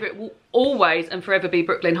my favourite will always and forever be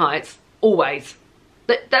Brooklyn Heights. Always.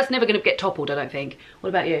 That's never going to get toppled, I don't think. What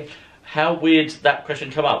about you? How weird did that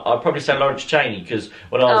question come up? I'd probably say Lawrence Cheney, because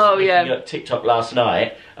when I was looking at TikTok last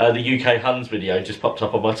night, the UK Huns video just popped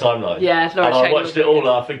up on my timeline. Yeah, Lawrence Cheney. And I watched it all and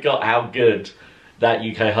I forgot how good that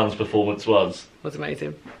UK Huns performance was. Was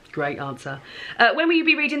amazing. Great answer. When will you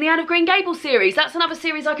be reading the Anne of Green Gables series? That's another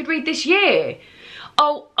series I could read this year.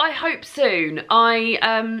 Oh, I hope soon. I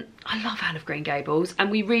love Anne of Green Gables,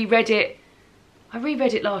 and we reread it. I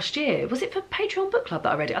reread it last year. Was it for Patreon Book Club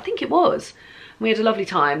that I read it? I think it was. We had a lovely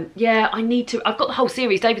time. Yeah, I need to. I've got the whole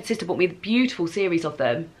series. David's sister bought me the beautiful series of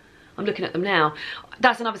them. I'm looking at them now.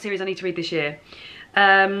 That's another series I need to read this year.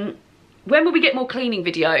 When will we get more cleaning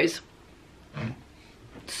videos?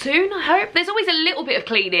 Soon, I hope. There's always a little bit of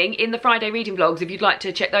cleaning in the Friday reading vlogs if you'd like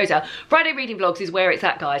to check those out. Friday reading vlogs is where it's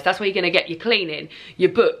at, guys. That's where you're going to get your cleaning,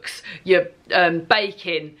 your books, your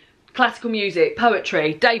baking, classical music,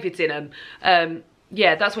 poetry. David's in them.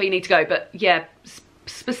 Yeah, that's where you need to go. But yeah,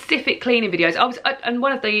 specific cleaning videos. And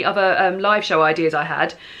one of the other live show ideas I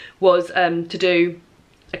had was to do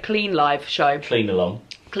a clean live show. Clean along.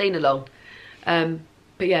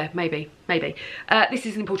 But yeah, maybe. This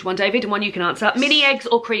is an important one, David, and one you can answer. Mini eggs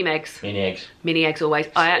or cream eggs? Mini eggs. Mini eggs always.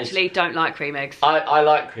 I actually don't like cream eggs. I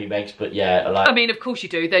like cream eggs, but yeah, I mean, of course you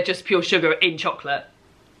do. They're just pure sugar in chocolate.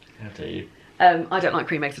 How do you? I don't like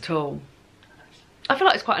cream eggs at all. I feel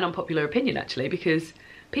like it's quite an unpopular opinion, actually, because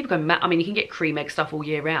people go mad. I mean, you can get cream egg stuff all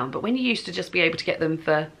year round, but when you used to just be able to get them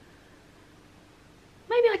for...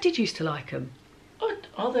 Maybe I did used to like them.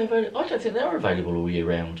 Are they available? I don't think they're available all year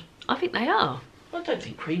round. I think they are. I don't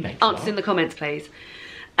think cream eggs Answers in the comments, please.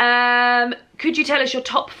 Could you tell us your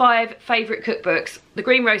top 5 favourite cookbooks? The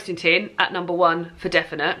Green Roasting Tin at #1 for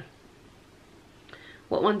definite.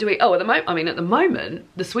 What one do we... Oh, at the moment,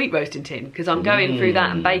 the Sweet Roasting Tin, because I'm going through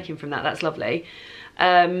that and baking from that. That's lovely.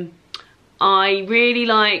 I really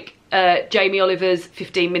like Jamie Oliver's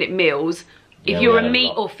 15-minute meals. If you're a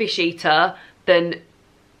meat or fish eater, then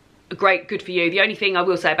great, good for you. The only thing I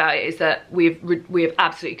will say about it is that we have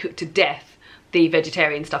absolutely cooked to death the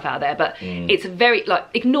vegetarian stuff out there, but it's very, like,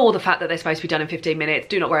 ignore the fact that they're supposed to be done in 15 minutes.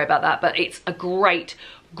 Do not worry about that, but it's a great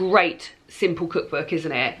simple cookbook,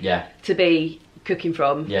 isn't it? Yeah. To be cooking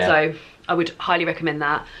from. Yeah. So I would highly recommend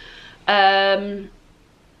that.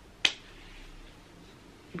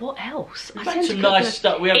 What else? We've had some nice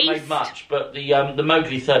stuff. We haven't made much, but the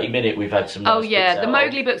Mowgli 30-minute, we've had some nice Oh yeah, the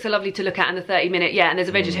Mowgli books are lovely to look at, and the 30-minute, yeah, and there's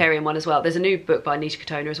a vegetarian one as well. There's a new book by Nisha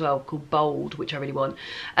Katona as well called Bold, which I really want.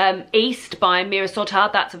 East by Mira Sodha,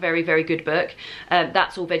 that's a very, very good book.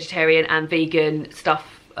 That's all vegetarian and vegan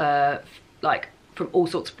stuff, like from all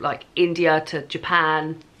sorts, like India to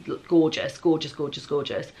Japan. Gorgeous.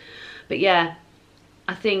 But yeah,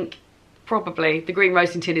 I think probably the Green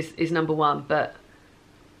Roasting Tin is #1, but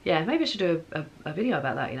yeah, maybe I should do a video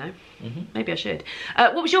about that, you know. Maybe I should.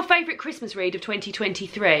 What was your favourite Christmas read of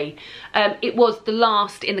 2023? It was the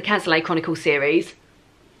last in the Cazalet Chronicles series,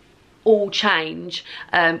 All Change,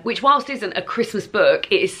 which whilst isn't a Christmas book,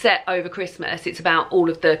 it is set over Christmas. It's about all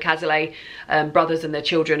of the Cazalet brothers and their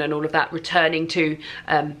children and all of that returning to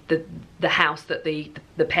the house that the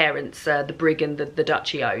parents, the Brig and the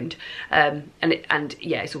Duchy owned. And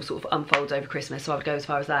yeah, it's all sort of unfolds over Christmas, so I would go as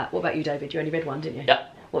far as that. What about you, David? You only read one, didn't you? Yeah.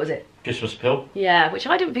 What was it? Christmas Appeal. Yeah, which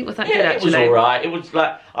I didn't think was that good, actually. It was alright. It was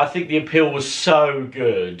like, I think the appeal was so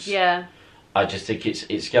good. Yeah. I just think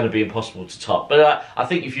it's going to be impossible to top. But I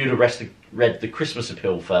think if you'd have read the Christmas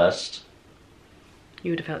Appeal first,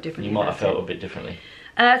 you would have felt differently. You might have felt a bit differently.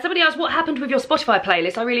 Somebody asked, what happened with your Spotify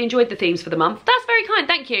playlist? I really enjoyed the themes for the month. That's very kind,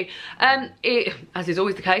 thank you. As is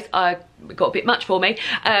always the case, I got a bit much for me,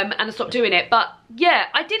 and I stopped doing it. But yeah,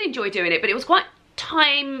 I did enjoy doing it, but it was quite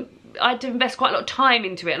time... I had to invest quite a lot of time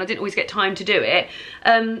into it, and I didn't always get time to do it.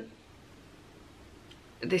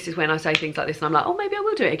 This is when I say things like this and I'm like, oh, maybe I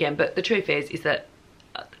will do it again. But the truth is that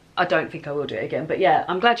I don't think I will do it again. But yeah,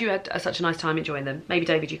 I'm glad you had such a nice time enjoying them. Maybe,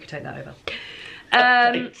 David, you could take that over.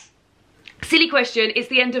 Silly question, it's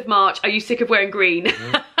the end of March. Are you sick of wearing green?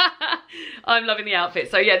 I'm loving the outfit.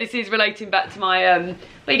 So yeah, this is relating back to my, where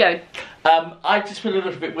are you going? I just feel a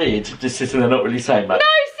little bit weird just sitting there not really saying much. No,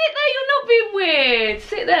 sit there, you're not being weird.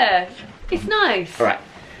 Sit there. It's nice. All right.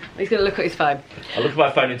 He's going to look at his phone. I'll look at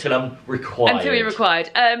my phone until I'm required. Until you're required.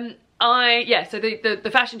 So the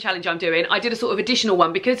fashion challenge I'm doing, I did a sort of additional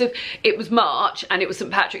one because of it was March and it was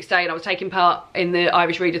St Patrick's Day and I was taking part in the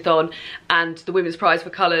Irish Readathon and the Women's Prize for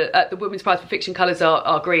Fiction colours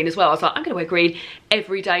are green as well. I was like, I'm going to wear green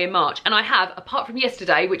every day in March, and I have, apart from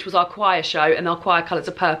yesterday, which was our choir show, and our choir colours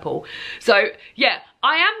are purple. So yeah,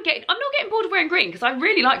 I'm not getting bored of wearing green because I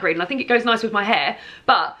really like green and I think it goes nice with my hair,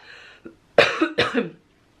 but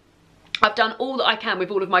I've done all that I can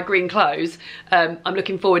with all of my green clothes. I'm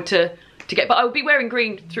looking forward to get, but I will be wearing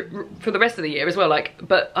green for the rest of the year as well,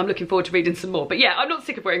 but I'm looking forward to reading some more. But yeah, I'm not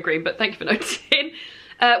sick of wearing green, but thank you for noticing.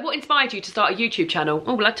 What inspired you to start a YouTube channel?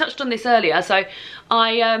 Oh, well, I touched on this earlier. So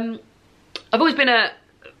I've always been a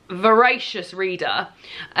voracious reader,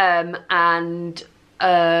 and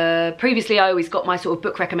previously I always got my sort of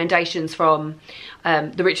book recommendations from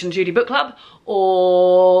the Richard and Judy Book Club,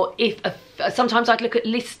 or sometimes I'd look at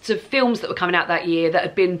lists of films that were coming out that year that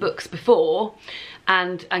had been books before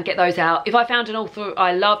and get those out. If I found an author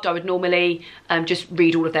I loved, I would normally just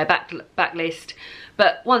read all of their backlist.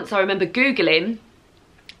 But once I remember Googling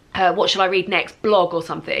what shall I read next, blog or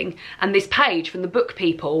something, and this page from the book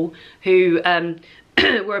people who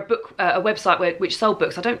were a website which sold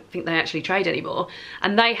books. I don't think they actually trade anymore,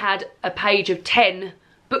 and they had a page of 10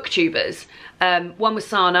 booktubers. One was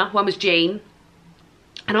Sana, one was Jean,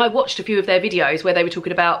 and I watched a few of their videos where they were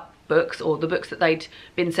talking about books or the books that they'd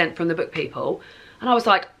been sent from the book people, and I was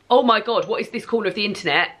like, oh my god, what is this corner of the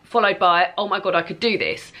internet, followed by, oh my god, I could do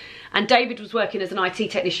this. And David was working as an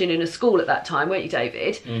IT technician in a school at that time, weren't you,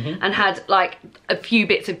 David? Mm-hmm. And had like a few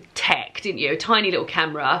bits of tech, didn't you? A tiny little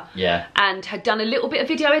camera. Yeah. And had done a little bit of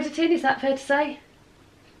video editing, is that fair to say?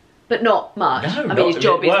 But not much. No, I mean, his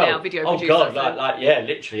job is now video producer. Oh god, yeah,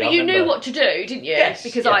 literally. But you knew what to do, didn't you? Yes.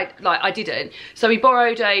 Because I didn't. So he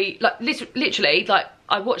borrowed literally,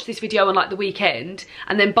 I watched this video on like the weekend,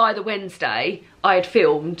 and then by the Wednesday, I had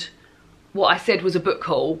filmed what I said was a book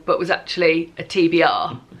haul, but was actually a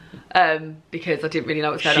TBR. Because I didn't really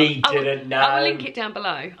know what's going on. She didn't know. I will link it down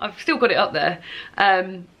below. I've still got it up there.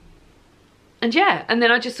 And yeah, and then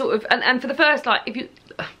I just sort of, and for the first,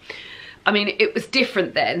 I mean, it was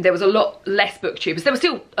different then. There was a lot less booktubers. There was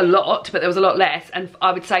still a lot, but there was a lot less. And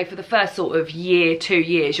I would say for the first sort of year, 2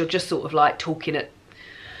 years, you're just sort of like talking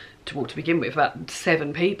to begin with, about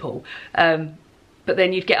 7 people. But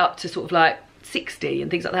then you'd get up to sort of like 60 and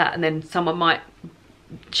things like that. And then someone might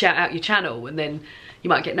shout out your channel, and then you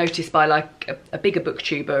might get noticed by like a bigger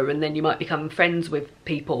booktuber, and then you might become friends with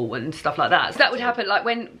people and stuff like that. So that would happen like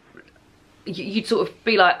when you'd sort of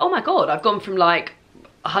be like, oh my god, I've gone from like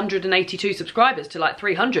 182 subscribers to like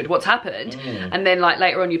 300, what's happened? And then like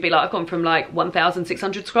later on you'd be like, I've gone from like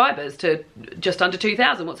 1,600 subscribers to just under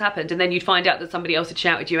 2,000, what's happened? And then you'd find out that somebody else had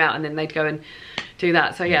shouted you out, and then they'd go and do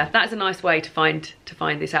that. So yeah, that's a nice way to find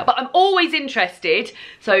this out. But I'm always interested,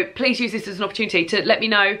 so please use this as an opportunity to let me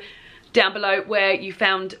know down below where you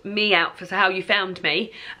found me out, so how you found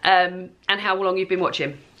me, and how long you've been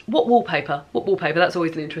watching. What wallpaper? That's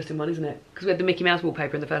always an interesting one, isn't it? Because we had the Mickey Mouse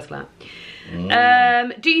wallpaper in the first flat.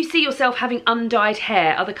 Do you see yourself having undyed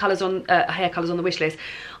hair? Other colours on hair colours on the wish list?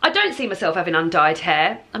 I don't see myself having undyed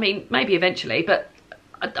hair. I mean, maybe eventually, but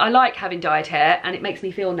I like having dyed hair, and it makes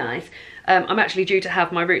me feel nice. I'm actually due to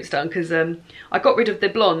have my roots done because I got rid of the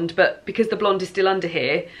blonde, but because the blonde is still under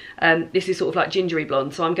here, this is sort of like gingery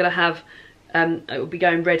blonde, so I'm going to have, it will be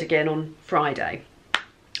going red again on Friday.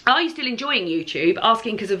 Are you still enjoying YouTube?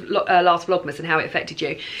 Asking because of last Vlogmas and how it affected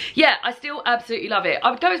you. Yeah, I still absolutely love it. I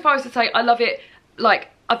would go as far as to say I love it, like,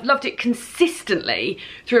 I've loved it consistently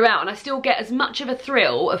throughout, and I still get as much of a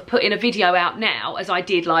thrill of putting a video out now as I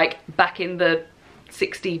did like back in the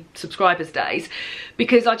 60 subscribers days,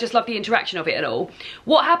 because I just love the interaction of it and all.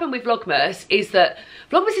 What happened with Vlogmas is that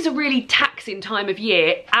Vlogmas is a really taxing time of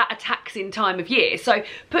year at a taxing time of year. So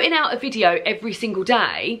putting out a video every single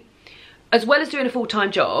day, as well as doing a full-time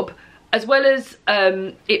job, as well as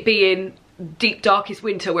it being deep darkest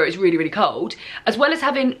winter where it's really, really cold, as well as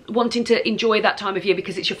wanting to enjoy that time of year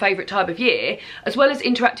because it's your favourite time of year, as well as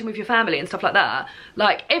interacting with your family and stuff like that,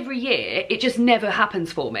 like every year it just never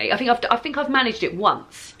happens for me. I think I've managed it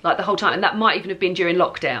once, like the whole time, and that might even have been during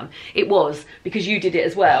lockdown. It was, because you did it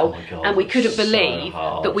as well. Oh my God, and we couldn't believe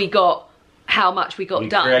that we got how much we got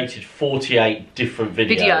done. We created 48 different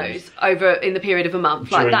videos over in the period of a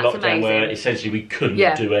month. Like, that's lockdown, amazing. Where essentially we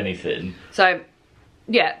couldn't do anything. So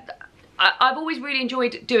yeah, I've always really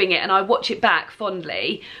enjoyed doing it, and I watch it back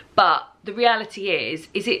fondly, but the reality is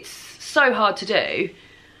it's so hard to do.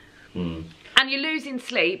 And you're losing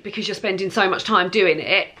sleep because you're spending so much time doing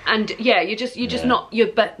it, and yeah, you're just not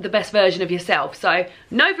the best version of yourself. So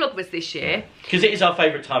no Vlogmas this year, because it is our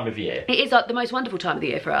favourite time of year. It is the most wonderful time of the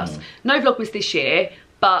year for us. No Vlogmas this year,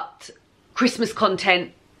 but Christmas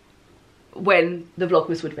content when the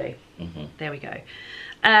Vlogmas would be. There we go.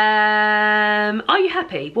 Are you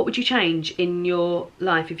happy? What would you change in your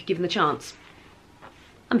life if you're given the chance?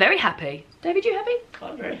 I'm very happy. David, you happy?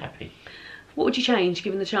 I'm very happy. What would you change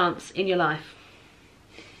given the chance in your life?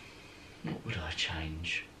 What would I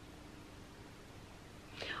change?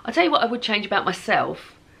 I'll tell you what I would change about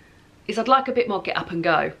myself is I'd like a bit more get up and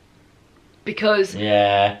go. Because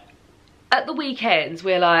at the weekends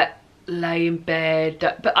we're like lay in bed,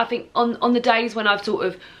 but I think on the days when I've sort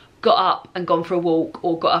of got up and gone for a walk,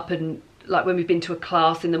 or got up and like when we've been to a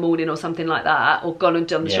class in the morning or something like that, or gone and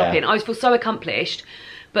done the shopping, I always feel so accomplished.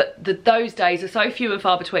 But those days are so few and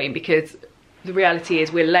far between because the reality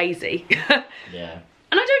is we're lazy.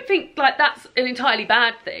 And I don't think like that's an entirely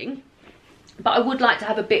bad thing, but I would like to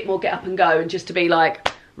have a bit more get up and go, and just to be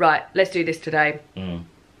like, right, let's do this today.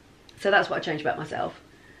 So that's what I changed about myself.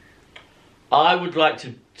 I would like to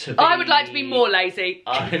be... I would like to be more lazy.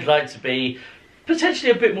 I would like to be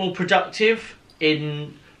potentially a bit more productive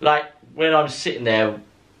in, like, when I'm sitting there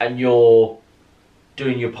and you're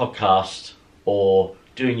doing your podcast or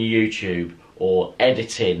doing your YouTube or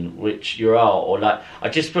editing, which you are, or like, I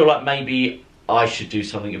just feel like maybe I should do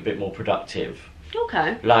something a bit more productive.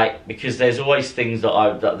 Okay. Like, because there's always things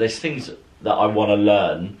there's things that I want to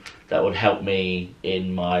learn that would help me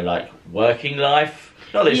in my like working life.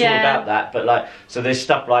 Not that it's all about that, but like, so there's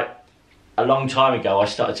stuff like a long time ago I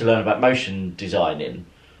started to learn about motion designing,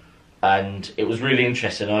 and it was really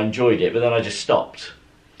interesting. I enjoyed it, but then I just stopped.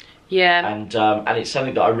 And it's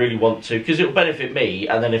something that I really want to, because it'll benefit me,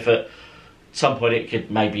 and then if at some point it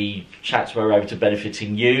could maybe transfer over to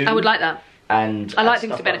benefiting you. I would like that. And I like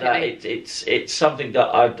things to benefit like me. It's something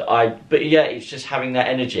that but yeah, it's just having that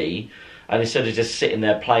energy, and instead of just sitting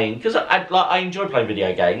there playing, because I enjoy playing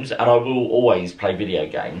video games, and I will always play video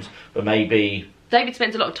games, but maybe... David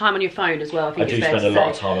spends a lot of time on your phone as well, I think. I do spend a lot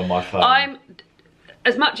of time on my phone. I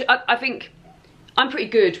think I'm pretty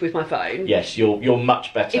good with my phone. Yes, you're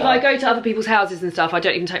much better. If I go to other people's houses and stuff, I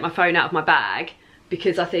don't even take my phone out of my bag,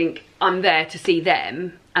 because I think I'm there to see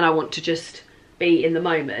them and I want to just be in the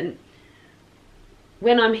moment.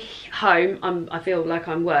 When I'm home, I feel like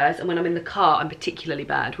I'm worse, and when I'm in the car, I'm particularly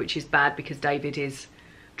bad, which is bad because David is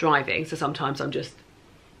driving, so sometimes I'm just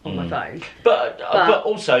on my phone. But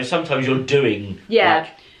also sometimes you're doing like,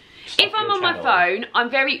 if I'm on my phone, I'm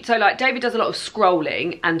very... So, like, David does a lot of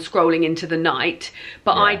scrolling and scrolling into the night,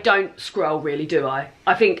 but I don't scroll really, do I?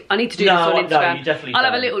 I think I need to do this on Instagram. No, you definitely I'll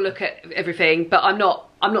have a little look at everything, but I'm not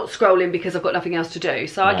scrolling because I've got nothing else to do.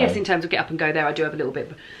 So I guess in terms of get up and go there, I do have a little bit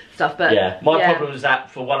of stuff, but... My problem was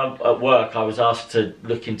that for at work, I was asked to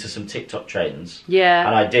look into some TikTok trends. Yeah.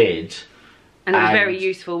 And I did. And it was very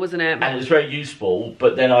useful, wasn't it? And it was very useful,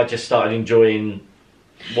 but then I just started enjoying...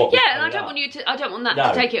 and I don't want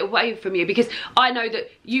that to take it away from you, because I know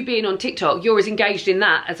that you being on TikTok, you're as engaged in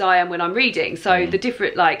that as I am when I'm reading. So the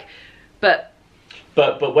different, like, but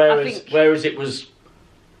whereas it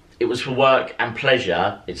was for work and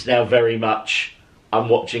pleasure, it's now very much I'm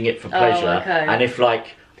watching it for pleasure. And if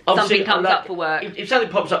like something comes up for work, if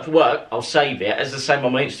something pops up for work, I'll save it. It's the same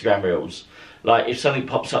on my Instagram reels. Like, if something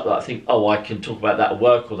pops up that I think, oh, I can talk about that at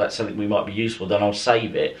work, or that's something we might be useful, then I'll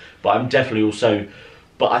save it. But I'm definitely also...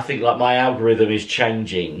 But I think like my algorithm is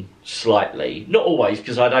changing slightly. Not always,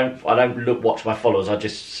 because I don't watch my followers. I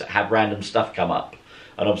just have random stuff come up,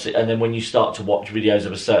 and obviously, and then when you start to watch videos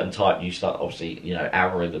of a certain type, you start obviously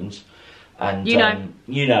algorithms, and you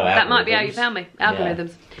know that might be how you found me,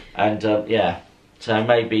 algorithms. And so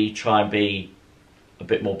maybe try and be a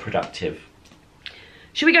bit more productive.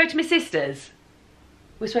 Should we go to my sister's?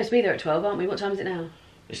 We're supposed to be there at 12, aren't we? What time is it now?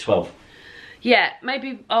 It's 12. Yeah,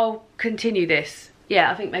 maybe I'll continue this. Yeah,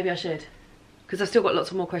 I think maybe I should, because I've still got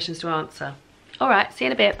lots of more questions to answer. All right, see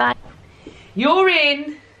you in a bit, bye. You're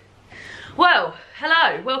in. Well,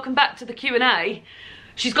 hello, welcome back to the Q&A.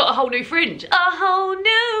 She's got a whole new fringe. A whole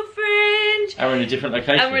new fringe. And we're in a different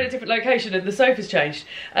location. And we're in a different location, and the sofa's changed.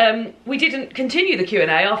 We didn't continue the Q&A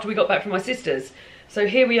after we got back from my sister's. So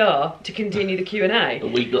here we are to continue the Q&A. A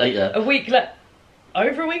week later.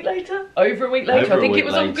 Over a week later? Over a week later. I think it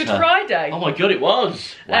was on Good Friday. Oh my God, it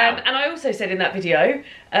was. Wow. And I also said in that video,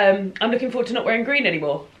 I'm looking forward to not wearing green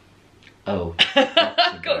anymore. Oh.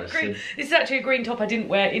 I've got green. This is actually a green top I didn't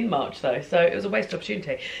wear in March though, so it was a wasted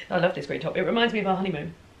opportunity. I love this green top. It reminds me of our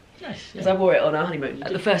honeymoon. Nice. Because I wore it on our honeymoon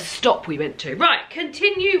at the first stop we went to. Right,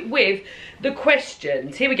 continue with the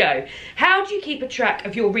questions. Here we go. How do you keep a track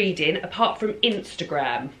of your reading apart from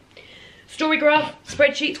Instagram? Storygraph,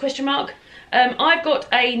 spreadsheets, question mark. I've got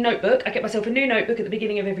a notebook. I get myself a new notebook at the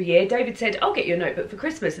beginning of every year. David said, I'll get you a notebook for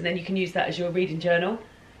Christmas and then you can use that as your reading journal.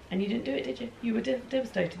 And you didn't do it, did you? You were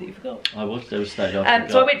devastated that you forgot. I was devastated.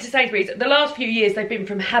 So I went to Sainsbury's. The last few years they've been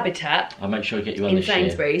from Habitat. I'll make sure I get you one this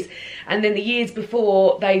Sainsbury's. And then the years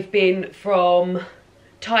before they've been from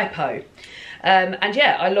Typo. And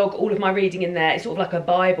yeah, I log all of my reading in there. It's sort of like a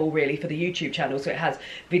Bible really for the YouTube channel. So it has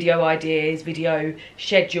video ideas, video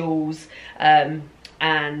schedules,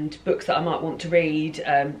 and books that I might want to read,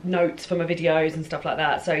 notes for my videos and stuff like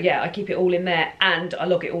that. So yeah, I keep it all in there and I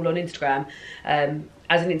log it all on Instagram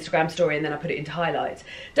as an Instagram story, and then I put it into highlights.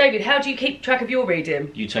 David, how do you keep track of your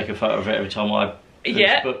reading? You take a photo of it every time I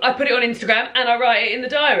I put it on Instagram and I write it in the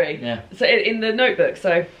diary. Yeah. So in the notebook.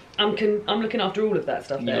 So I'm looking after all of that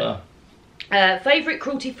stuff there. Yeah. Favourite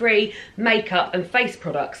cruelty-free makeup and face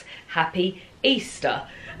products? Happy Easter.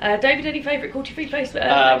 David, any favourite cruelty-free face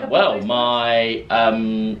makeup? Well, my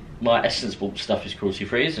Essence Vault stuff is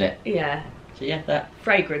cruelty-free, isn't it? Yeah. So yeah, that.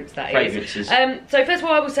 Fragrance, that Fragrances. is. So first of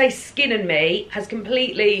all, I will say Skin and Me has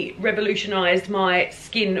completely revolutionised my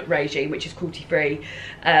skin regime, which is cruelty-free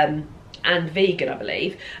and vegan, I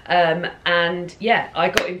believe. And yeah, I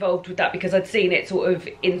got involved with that because I'd seen it sort of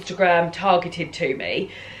Instagram targeted to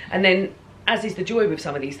me. And then, as is the joy with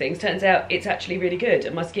some of these things, turns out it's actually really good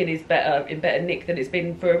and my skin is in better nick than it's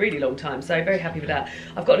been for a really long time. So very happy with that.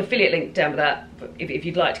 I've got an affiliate link down with that if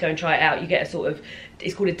you'd like to go and try it out. You get a sort of,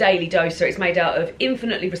 it's called a daily doser. It's made out of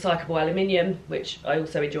infinitely recyclable aluminium, which I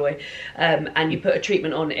also enjoy. And you put a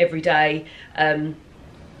treatment on every day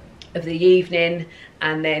of the evening,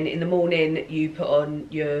 and then in the morning you put on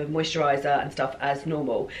your moisturiser and stuff as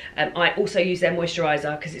normal. I also use their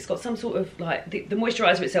moisturiser because it's got some sort of like, the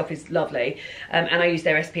moisturiser itself is lovely, and I use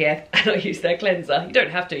their SPF and I use their cleanser. You don't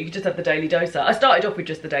have to, you can just have the daily doser. I started off with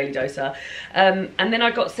just the daily doser, and then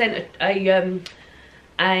I got sent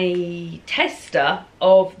a tester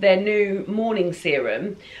of their new morning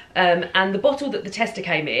serum, and the bottle that the tester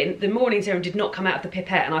came in, the morning serum did not come out of the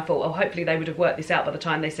pipette, and I thought, oh, hopefully they would have worked this out by the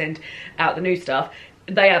time they send out the new stuff.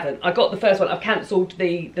 They haven't. I got the first one. I've cancelled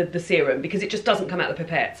the serum because it just doesn't come out of the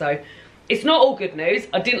pipette. So it's not all good news.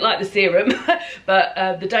 I didn't like the serum,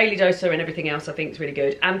 but the daily doser and everything else I think is really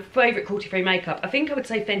good. And favourite cruelty-free makeup, I think I would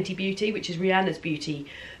say Fenty Beauty, which is Rihanna's beauty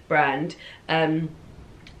brand.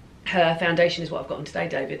 Her foundation is what I've got on today,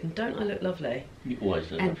 David, and don't I look lovely? You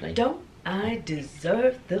always look lovely. And don't I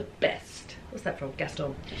deserve the best? What's that from?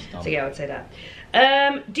 Gaston. So yeah, I would say that.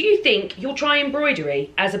 Do you think you'll try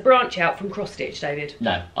embroidery as a branch out from cross stitch, David?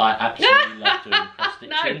 No, I absolutely love doing cross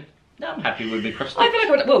stitching. No, I'm happy with my cross stitch. I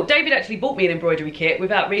feel like well, David actually bought me an embroidery kit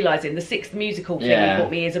without realising. The 6th musical thing he bought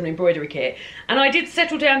me is an embroidery kit, and I did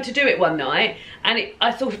settle down to do it one night, and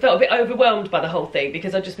I sort of felt a bit overwhelmed by the whole thing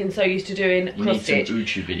because I've just been so used to doing cross stitch. You need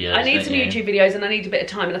some YouTube videos. I need some YouTube videos, and I need a bit of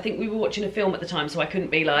time, and I think we were watching a film at the time, so I couldn't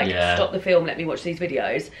be like, stop the film, let me watch these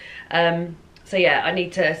videos. So yeah, I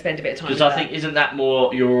need to spend a bit of time. Because I think, isn't that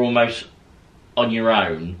more, you're almost on your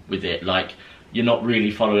own with it, like you're not really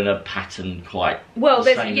following a pattern quite. Well,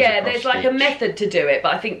 there's like a method to do it,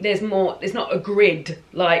 but I think there's more. There's not a grid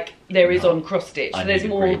like there is on cross stitch. So there's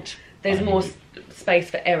more. There's more space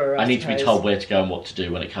for error. I need to be told where to go and what to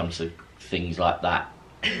do when it comes to things like that.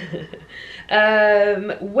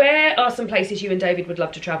 Where are some places you and David would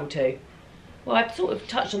love to travel to? Well, I sort of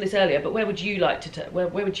touched on this earlier, but where would you like to where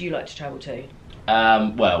would you like to travel to?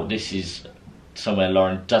 Well, this is somewhere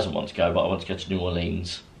Lauren doesn't want to go, but I want to go to New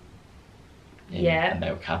Orleans. In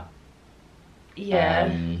America. Yeah.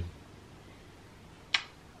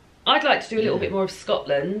 I'd like to do a little bit more of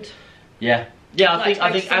Scotland. Yeah. Yeah,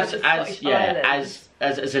 I think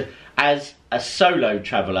as a solo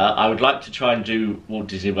traveller, I would like to try and do Walt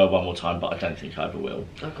Disney World one more time, but I don't think I ever will.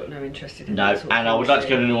 I've got no interest in that. No, and I would like to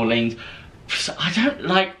go to New Orleans. I don't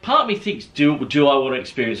like. Part of me thinks, do I want to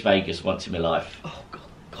experience Vegas once in my life? Oh God.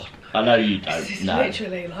 I know you don't. This is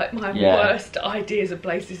literally like my worst ideas of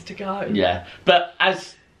places to go. Yeah, but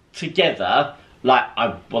as together, like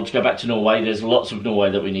I want to go back to Norway. There's lots of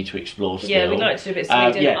Norway that we need to explore still. Yeah, we'd like to do a bit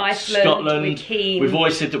of Sweden, Iceland, Scotland. We've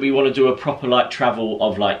always said that we want to do a proper like travel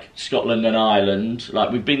of like Scotland and Ireland.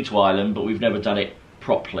 Like we've been to Ireland, but we've never done it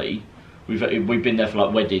properly. We've been there for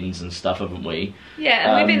like weddings and stuff, haven't we?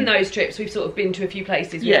 Yeah, and within those trips, we've sort of been to a few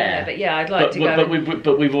places. There, but yeah, I'd like to go.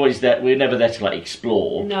 But we're never there to like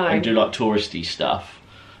explore and do like touristy stuff.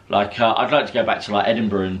 Like I'd like to go back to like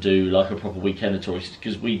Edinburgh and do like a proper weekend of tourists,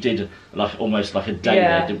 because we did like almost like a day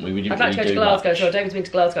there, didn't we? We didn't. I'd like to go to Glasgow. So David's been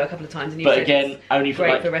to Glasgow a couple of times, and but again, only for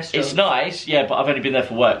great like, for restaurants. It's nice, yeah. But I've only been there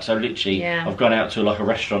for work, so literally I've gone out to like a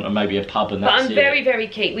restaurant and maybe a pub, and that's it. But I'm very, very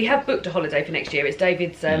keen. We have booked a holiday for next year. It's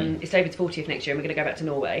David's. It's David's 40th next year, and we're going to go back to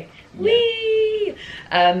Norway. Yeah. Whee!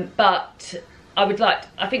 But I would like.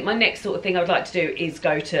 I think my next sort of thing I would like to do is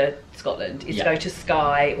go to Scotland. Is go to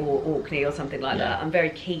Skye or Orkney or something like that. I'm very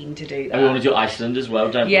keen to do that. And we want to do Iceland as well,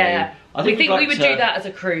 don't we? Yeah. I think we would do that as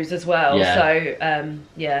a cruise as well. Yeah. So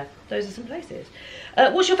yeah, those are some places.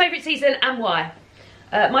 What's your favourite season and why?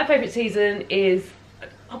 My favourite season is.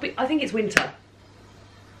 I think it's winter.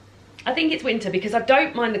 I think it's winter because I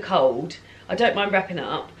don't mind the cold. I don't mind wrapping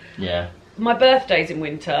up. Yeah. My birthday's in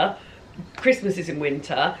winter. Christmas is in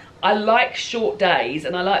winter. I like short days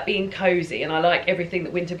and I like being cosy and I like everything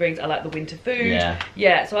that winter brings. I like the winter food.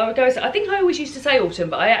 Yeah, so I would go. I think I always used to say autumn,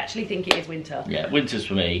 but I actually think it is winter. Yeah, winter's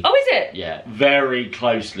for me. Oh, is it? Yeah, very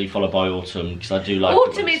closely followed by autumn, because I do like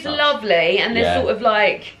autumn is lovely, and there's sort of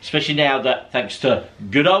like, especially now that thanks to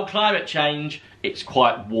good old climate change, it's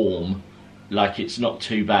quite warm. Like, it's not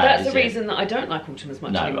too bad. That's the reason that I don't like autumn as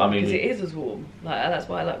much anymore, I mean, because it is as warm. Like, that's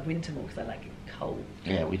why I like winter more, because I like it cold.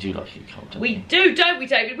 Yeah, we do like it cold, don't we? We do, don't we,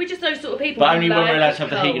 David? We're just those sort of people. But only when we're allowed to have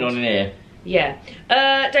the heating on in here. Yeah.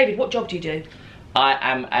 David, what job do you do? I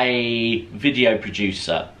am a video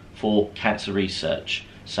producer for cancer research.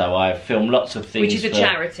 So I film lots of things. Which is a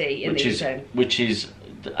charity in the UK. Which is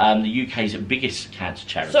the UK's biggest cancer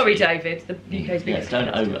charity. Sorry, David, the UK's biggest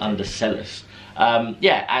cancer charity. Don't undersell us.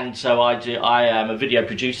 And so I am a video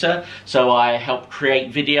producer, so I help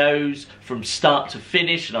create videos from start to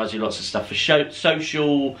finish, and I do lots of stuff for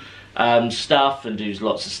social stuff, and do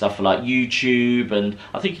lots of stuff for like YouTube, and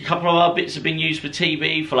I think a couple of our bits have been used for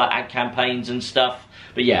TV for like ad campaigns and stuff.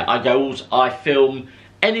 But yeah, I film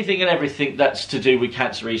anything and everything that's to do with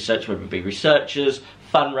cancer research, whether it be researchers,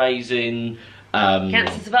 fundraising,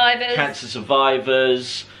 cancer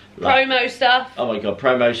survivors, promo stuff. Oh my god,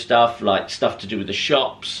 promo stuff, like stuff to do with the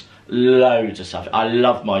shops, loads of stuff. I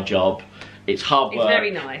love my job. It's hard work. It's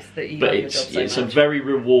very nice that you love your job so much. It's a very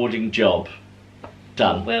rewarding job.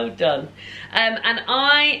 Done. Well done. And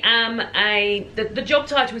I am the job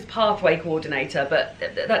title is pathway coordinator, but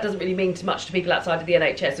that doesn't really mean much to people outside of the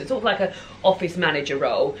NHS. So it's sort of like an office manager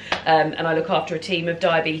role, and I look after a team of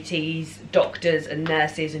diabetes doctors and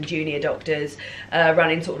nurses and junior doctors,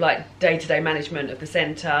 running sort of like day-to-day management of the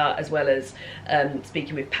centre, as well as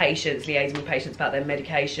speaking with patients, liaising with patients about their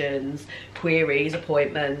medications, queries,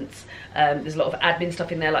 appointments. There's a lot of admin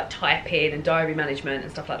stuff in there, like typing and diary management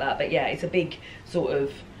and stuff like that. But yeah, it's a big sort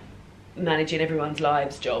of managing everyone's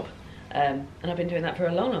lives job, and I've been doing that for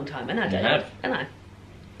a long time. And I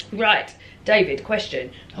right, David,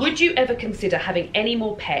 question: would you ever consider having any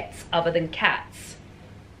more pets other than cats?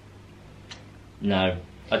 No,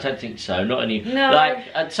 I don't think so. Not any. No. Like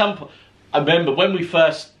at some point, I remember when we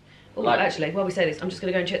first. Oh, actually, while we say this, I'm just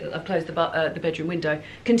going to go and check that I've closed the bedroom window.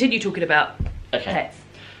 Continue talking about pets.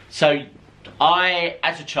 So,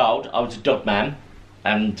 as a child, I was a dog man,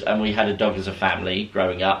 and we had a dog as a family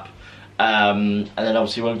growing up. And then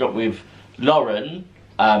obviously when I got with Lauren,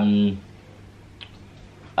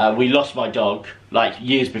 we lost my dog like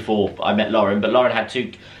years before I met Lauren. But Lauren had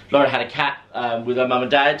a cat with her mum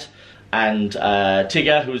and dad, and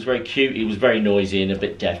Tigger, who was very cute. He was very noisy and a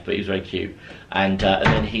bit deaf, but he was very cute. And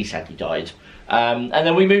then he sadly died. And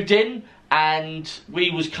then we moved in, and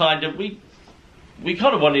we kind of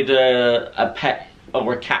wanted a pet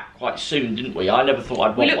or a cat quite soon, didn't we? I never thought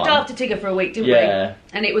I'd want one. We looked after Tigger for a week, didn't we?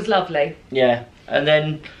 And it was lovely. Yeah. And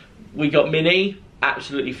then we got Minnie.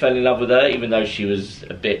 Absolutely fell in love with her, even though she was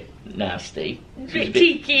a bit nasty.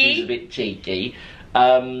 Cheeky. She was a bit cheeky.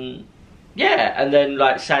 Yeah, and then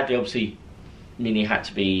like sadly, obviously, Minnie had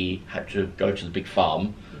to go to the big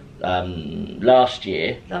farm last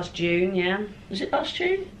year. Last June, yeah. Was it last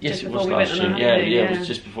June? Yes, it was last June. Yeah, it was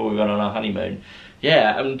just before we went on our honeymoon.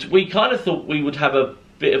 Yeah, and we kind of thought we would have a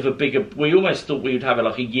bit of a bigger. We almost thought we would have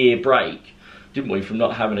like a year break, didn't we, from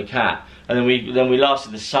not having a cat? And then we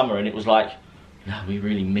lasted the summer, and it was like, no, we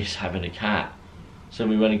really miss having a cat. So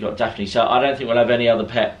we went and got Daphne. So I don't think we'll have any other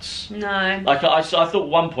pets. No. Like I thought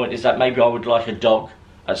one point is that maybe I would like a dog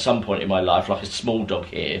at some point in my life, like a small dog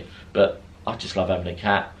here. But I just love having a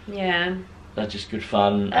cat. Yeah. They're just good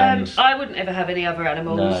fun. And I wouldn't ever have any other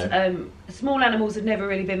animals. No. Small animals have never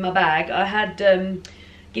really been my bag. I had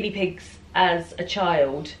guinea pigs as a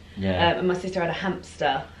child, and my sister had a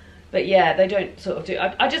hamster. But yeah, they don't sort of do.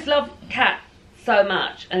 I just love cats so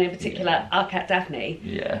much, and in particular our cat Daphne.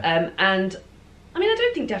 Yeah. And I mean, I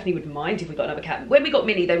don't think Daphne would mind if we got another cat. When we got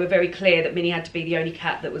Minnie, they were very clear that Minnie had to be the only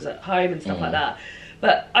cat that was at home and stuff like that.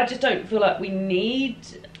 But I just don't feel like we need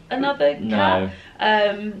another cat.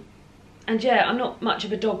 And yeah, I'm not much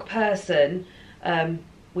of a dog person,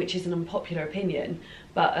 which is an unpopular opinion.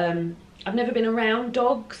 But I've never been around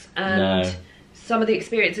dogs, and some of the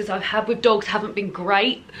experiences I've had with dogs haven't been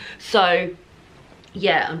great. So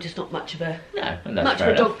yeah, I'm just not much of a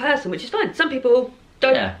dog person, which is fine. Some people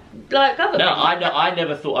don't like other things. I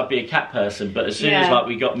never thought I'd be a cat person, but as soon as like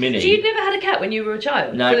we got Minnie. So you'd never had a cat when you were a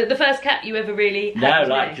child? No. So the first cat you ever really had?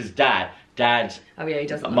 No, like because Dad. Oh yeah, he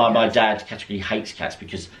doesn't. My dad categorically hates cats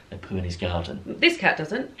because they poo in his garden. This cat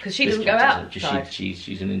doesn't, because she doesn't go out. Because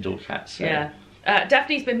she's an indoor cat. So. Yeah.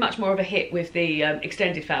 Daphne's been much more of a hit with the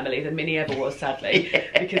extended family than Minnie ever was, sadly,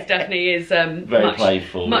 because Daphne is very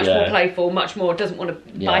playful, much more playful, much more doesn't want to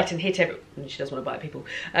bite and hit everyone. She doesn't want to bite people.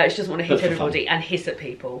 She doesn't want to hit everybody and hiss at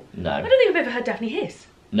people. No. I don't think I've ever heard Daphne hiss.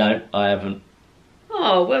 No, I haven't.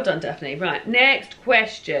 Oh, well done, Daphne. Right, next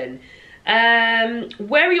question.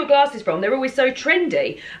 Where are your glasses from? They're always so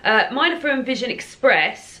trendy. Mine are from Vision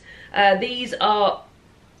Express. These are,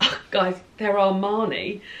 guys, they're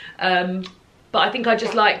Armani. But I think I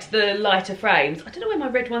just liked the lighter frames. I don't know where my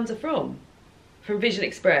red ones are from Vision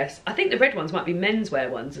Express. I think the red ones might be menswear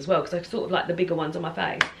ones as well, because I sort of like the bigger ones on my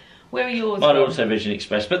face. Where are yours Mine from? are also Vision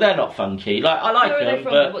Express, but they're not funky. Like I like Where are them, they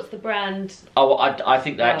from? but What's the brand? Oh, I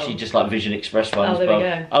think they're actually just like Vision Express ones. Oh, there we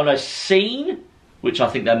go. Oh no, Scene, which I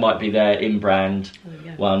think there might be their in-brand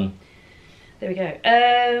one. There we go.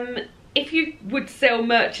 If you would sell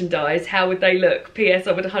merchandise, how would they look? P.S.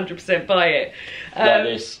 I would 100% buy it. Like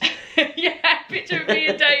this. Yeah, picture of me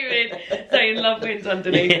and David saying "Love wins"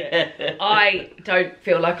 underneath it. I don't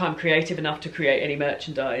feel like I'm creative enough to create any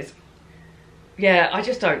merchandise. Yeah, I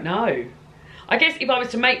just don't know. I guess if I was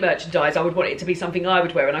to make merchandise, I would want it to be something I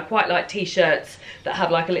would wear, and I quite like t-shirts that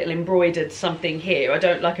have like a little embroidered something here. I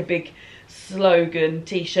don't like a big slogan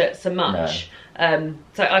t-shirt so much. No.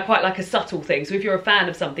 So I quite like a subtle thing. So if you're a fan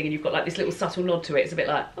of something and you've got like this little subtle nod to it, it's a bit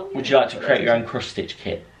like, oh, yeah, would you like to create your own cross-stitch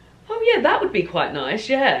kit? Oh yeah, that would be quite nice,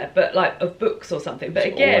 yeah. But like of books or something. But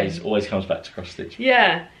it again, always comes back to cross-stitch.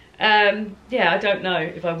 Yeah. Yeah, I don't know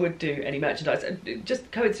if I would do any merchandise.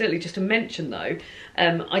 Just coincidentally, just to mention though,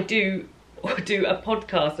 I do a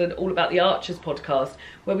podcast, and All About the Archers podcast,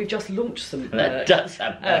 where we've just launched some merch. That does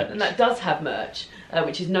have merch. And that does have merch,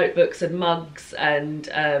 which is notebooks and mugs and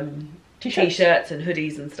t-shirts and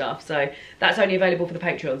hoodies and stuff. So that's only available for the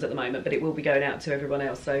Patreons at the moment, but it will be going out to everyone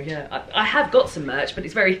else. So yeah, I have got some merch, but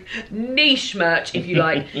it's very niche merch, if you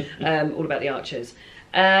like. All About the Archers.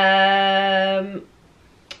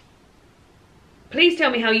 Please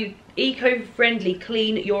tell me how you eco-friendly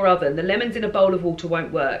clean your oven. The lemons in a bowl of water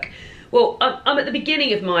won't work. Well, I'm at the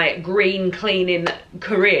beginning of my green cleaning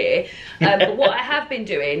career, but what I have been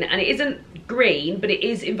doing, and it isn't green, but it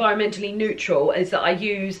is environmentally neutral, is that I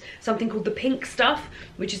use something called the pink stuff,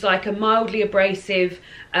 which is like a mildly abrasive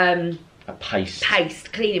a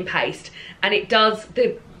paste, cleaning paste, and it does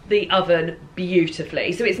the oven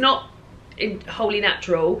beautifully. So it's not wholly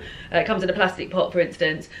natural. It comes in a plastic pot, for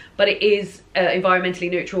instance, but it is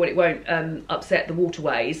environmentally neutral, and it won't upset the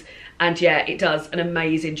waterways. And yeah, it does an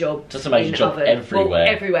amazing job. Does an amazing job everywhere. Well,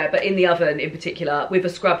 everywhere, but in the oven in particular, with a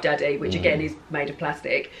scrub daddy, which again is made of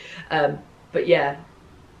plastic. But yeah,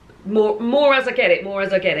 more as I get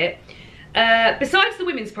it, besides the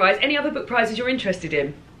Women's Prize, any other book prizes you're interested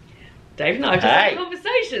in? Dave and I have just had a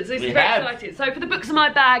conversation, so this is very exciting. So for the Books in My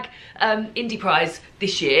Bag Indie Prize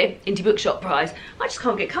this year, Indie Bookshop Prize, I just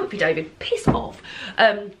can't get comfy, David. Piss off.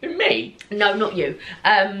 Me? No, not you.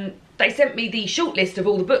 They sent me the shortlist of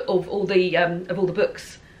all the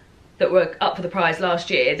books that were up for the prize last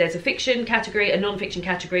year. There's a fiction category, a non-fiction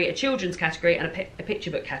category, a children's category, and a picture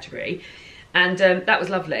book category. And that was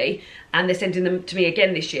lovely. And they're sending them to me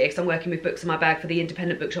again this year, because I'm working with Books in My Bag for the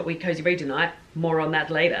Independent Bookshop Week Cozy Reading Night. More on that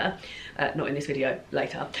later. Not in this video,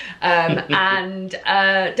 later. And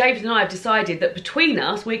David and I have decided that between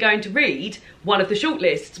us, we're going to read one of the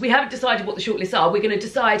shortlists. We haven't decided what the shortlists are. We're going to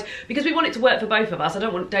decide, because we want it to work for both of us. I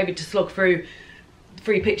don't want David to slog through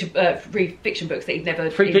free fiction books that he'd never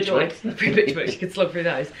enjoyed. Free picture books, you could slog through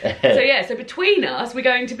those. So yeah, so between us, we're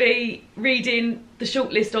going to be reading the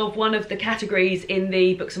shortlist of one of the categories in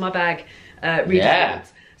the Books in My Bag reading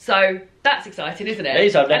awards. So that's exciting, isn't it? It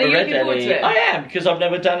is. I've never read any. I am, because I've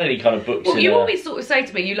never done any kind of books. Well, you always sort of say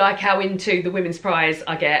to me, you like how into the Women's Prize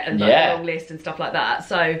I get, and like the long list and stuff like that.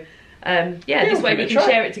 So yeah, this way we can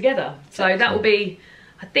share it together. So that will be,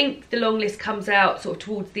 I think the long list comes out sort of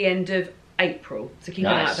towards the end of April, so keep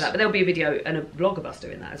an eye out for that. But there'll be a video and a vlog of us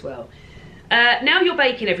doing that as well. Now you're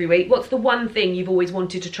baking every week. What's the one thing you've always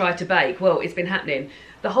wanted to try to bake? Well, it's been happening.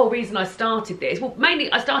 The whole reason I started this, well,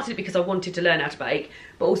 mainly I started it because I wanted to learn how to bake,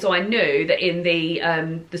 but also I knew that in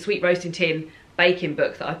the sweet roasting tin baking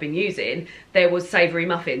book that I've been using, there was savoury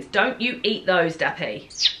muffins. Don't you eat those, Dappy.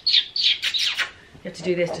 You have to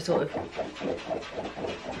do this to sort of...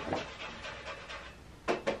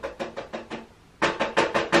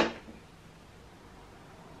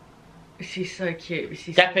 She's so cute.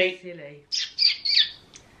 She's Dappy. so silly.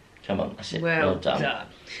 Come on, that's it. Well done.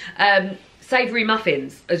 Savoury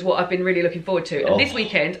muffins is what I've been really looking forward to. And this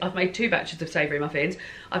weekend, I've made 2 batches of savoury muffins.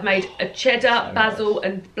 I've made a cheddar, basil,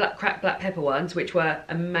 and cracked black pepper ones, which were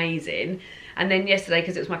amazing. And then yesterday,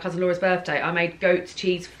 because it was my cousin Laura's birthday, I made goat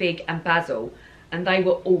cheese, fig, and basil. And they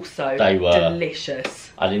were also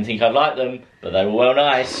delicious. I didn't think I'd like them, but they were well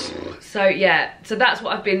nice. So yeah, so that's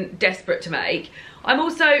what I've been desperate to make. I'm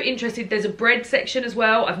also interested, there's a bread section as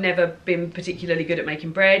well. I've never been particularly good at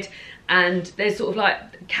making bread. And there's sort of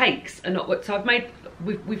like cakes and not what, so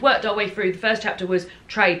we've worked our way through. The first chapter was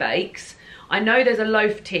tray bakes. I know there's a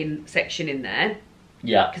loaf tin section in there.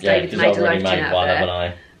 Yeah, because David's made a loaf tin out of haven't there.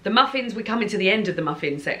 I? The muffins, we come into the end of the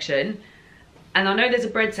muffin section. And I know there's a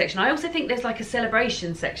bread section. I also think there's like a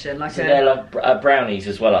celebration section. Like they're like brownies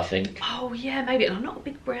as well, I think. Oh yeah, maybe. And I'm not a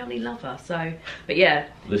big brownie lover, so. But yeah.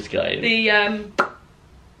 This guy.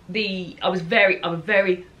 I was very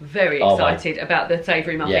excited about the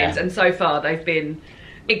savoury muffins, and so far they've been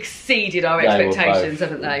exceeded our expectations,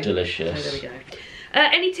 haven't they? Delicious. So there we go.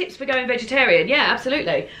 Any tips for going vegetarian? Yeah,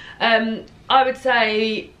 absolutely. I would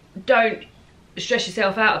say don't stress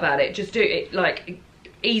yourself out about it. Just do it, like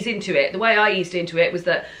ease into it. The way I eased into it was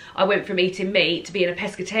that I went from eating meat to being a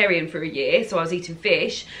pescatarian for a year, so I was eating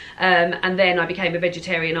fish, and then I became a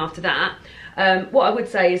vegetarian after that. What I would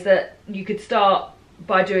say is that you could start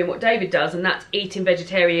by doing what David does, and that's eating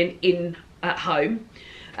vegetarian at home,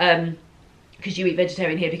 because you eat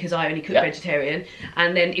vegetarian here because I only cook vegetarian.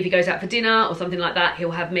 And then if he goes out for dinner or something like that,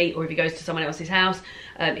 he'll have meat, or if he goes to someone else's house,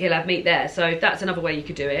 he'll have meat there. So that's another way you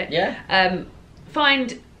could do it.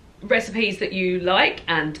 Find recipes that you like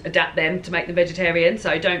and adapt them to make them vegetarian.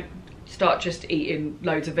 So don't start just eating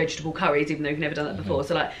loads of vegetable curries even though you've never done that before.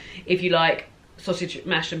 So like if you like sausage,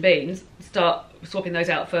 mash and beans, start swapping those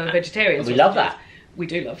out for vegetarian sausages. We love that. We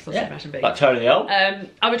do love sausage, mash and beans. Like totally old.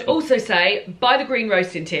 I would also say buy the green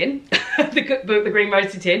roasting tin, the cookbook, the green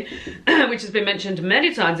roasting tin, which has been mentioned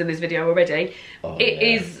many times in this video already. It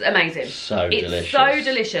is amazing. It's so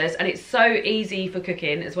delicious, and it's so easy for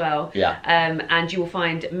cooking as well. And you will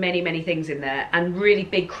find many things in there, and really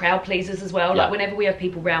big crowd pleasers as well. Like whenever we have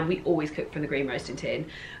people round, we always cook from the green roasting tin,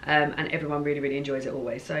 and everyone really enjoys it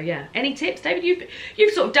always. So yeah, any tips, David?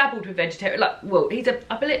 You've sort of dabbled with vegetarian. Like, well,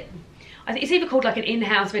 I think it's either called like an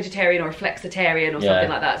in-house vegetarian or a flexitarian or something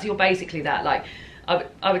like that. So you're basically that. Like,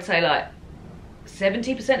 I would say like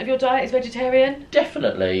 70% of your diet is vegetarian.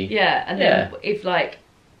 Definitely. Yeah, and then if like,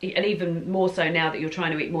 and even more so now that you're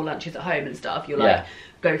trying to eat more lunches at home and stuff, you're like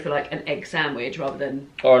go for like an egg sandwich rather than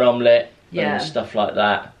or an omelette and stuff like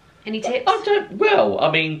that. Any tips? Well,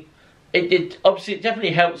 I mean, it obviously it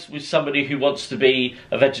definitely helps with somebody who wants to be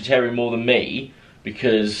a vegetarian more than me,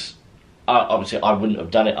 because obviously I wouldn't have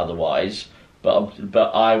done it otherwise, but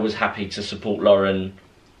I was happy to support Lauren.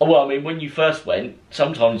 Well, I mean, when you first went,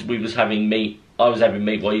 sometimes we was having meat. I was having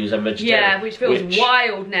meat while you was having vegetarian. Yeah, which feels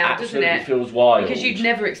wild now, doesn't it? Absolutely feels wild. Because you'd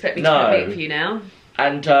never expect me to cook meat for you now.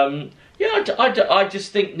 And yeah, I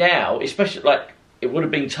just think now, especially like it would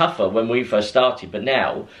have been tougher when we first started, but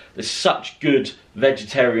now there's such good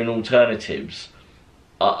vegetarian alternatives.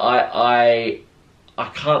 I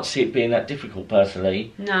can't see it being that difficult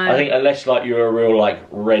personally. No. I think unless like you're a real like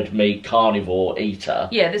red meat carnivore eater.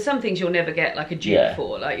 Yeah, there's some things you'll never get like a dupe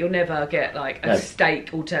for. Like you'll never get like a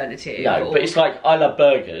steak alternative. No, but it's like I love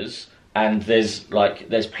burgers, and there's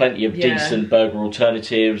plenty of decent burger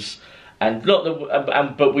alternatives, and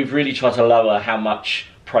but we've really tried to lower how much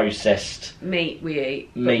processed meat we eat.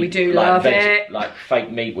 But we do love it. Like fake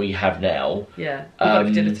meat we have now. Yeah, we've got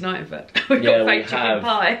for dinner tonight in fact. We've got fake chicken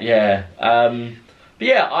pie. Yeah. But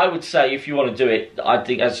yeah, I would say if you want to do it, I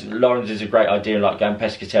think as Lauren's is a great idea, like going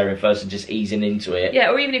pescatarian first and just easing into it. Yeah,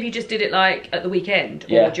 or even if you just did it like at the weekend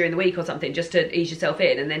or during the week or something, just to ease yourself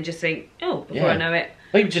in, and then just think, oh, before I know it.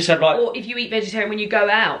 Or you just have like, or if you eat vegetarian when you go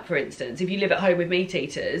out, for instance, if you live at home with meat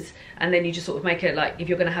eaters, and then you just sort of make it like if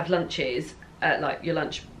you're going to have lunches. Like your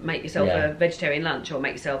lunch, make yourself a vegetarian lunch, or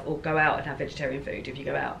make yourself, or go out and have vegetarian food if you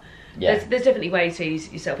go out. Yeah. There's definitely ways to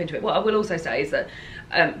ease yourself into it. What I will also say is that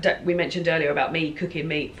we mentioned earlier about me cooking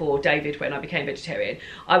meat for David when I became vegetarian.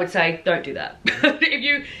 I would say don't do that.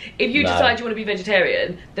 if you decide you want to be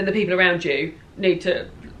vegetarian, then the people around you need to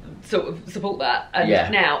sort of support that. And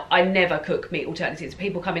now I never cook meat alternatives.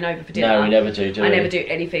 People coming over for dinner. No, we never do we? I never do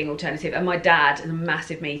anything alternative. And my dad is a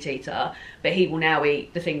massive meat eater, but he will now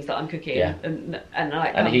eat the things that I'm cooking, and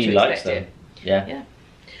like, and he likes them. Yeah.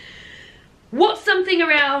 What's something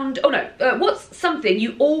what's something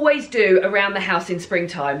you always do around the house in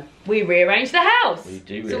springtime? We rearrange the house. We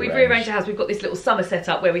do. So we've rearranged the house. We've got this little summer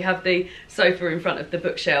setup where we have the sofa in front of the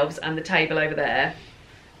bookshelves and the table over there,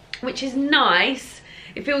 which is nice.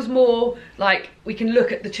 It feels more like we can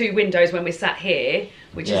look at the 2 windows when we're sat here,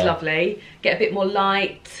 which is lovely. Get a bit more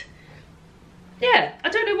light. Yeah, I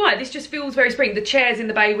don't know why. This just feels very spring. The chair's in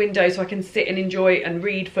the bay window so I can sit and enjoy and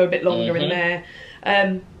read for a bit longer in there.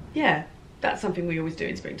 Yeah, that's something we always do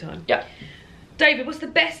in springtime. Yeah. David, what's the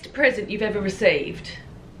best present you've ever received?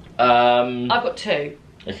 I've got 2.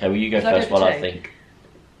 Okay, well you go first while I think.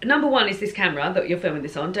 Number 1 is this camera that you're filming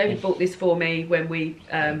this on. David bought this for me when we'd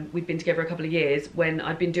been together a couple of years, when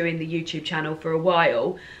I'd been doing the YouTube channel for a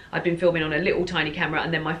while. I'd been filming on a little tiny camera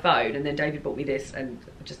and then my phone, and then David bought me this and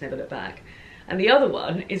I just never looked back. And the other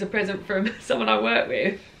one is a present from someone I work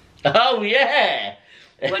with. Oh yeah!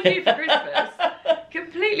 One year for Christmas,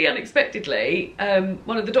 completely unexpectedly,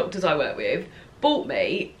 one of the doctors I work with bought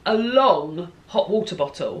me a long hot water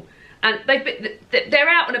bottle. And they're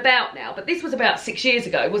out and about now, but this was about 6 years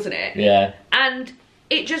ago, wasn't it? Yeah. And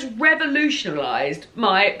it just revolutionised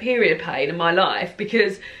my period pain in my life,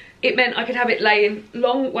 because it meant I could have it laying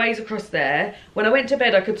long ways across there. When I went to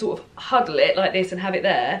bed, I could sort of huddle it like this and have it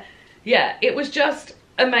there. Yeah, it was just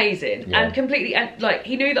amazing. And completely, and like,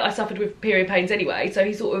 he knew that I suffered with period pains anyway, so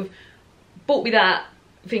he sort of bought me that,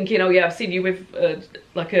 thinking, oh yeah, I've seen you with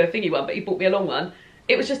like a thingy one, but he bought me a long one.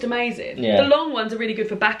 It was just amazing. Yeah. The long ones are really good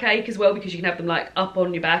for backache as well, because you can have them like up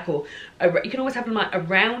on your back, or you can always have them like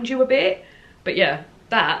around you a bit. But yeah,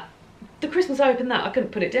 the Christmas I opened that, I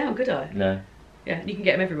couldn't put it down, could I? No. Yeah, you can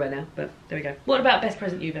get them everywhere now, but there we go. What about best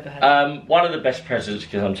present you've ever had? One of the best presents,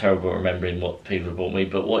 because I'm terrible at remembering what people have bought me,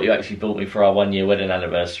 but what you actually bought me for our 1 year wedding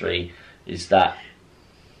anniversary is the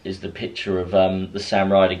picture of the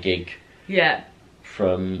Sam Ryder gig. Yeah.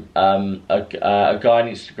 From a guy on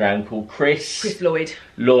Instagram called Chris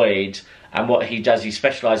Lloyd, and what he does, he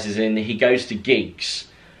specialises in, he goes to gigs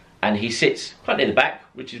and he sits quite near the back,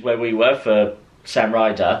 which is where we were for Sam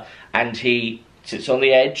Ryder, and he sits on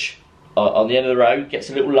the edge, on the end of the road, gets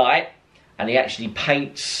a little light, and he actually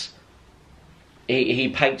paints, he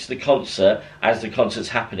paints the concert as the concert's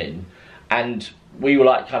happening. And we were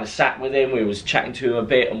like kind of sat with him, we was chatting to him a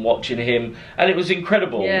bit and watching him, and it was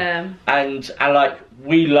incredible. Yeah. And like,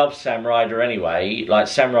 we love Sam Ryder anyway. Like,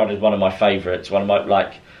 Sam Ryder's one of my favourites, one of my,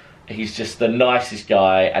 like, he's just the nicest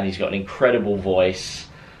guy, and he's got an incredible voice,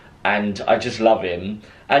 and I just love him.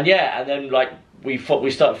 And yeah, and then like we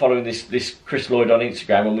started following this Chris Lloyd on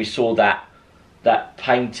Instagram, and we saw that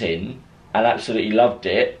painting and absolutely loved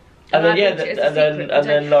it. And then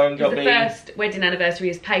then Lauren got me. The first wedding anniversary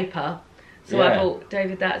is paper. So I bought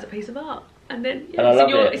David that as a piece of art. And then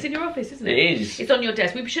it's in your office, isn't it? It is. It's on your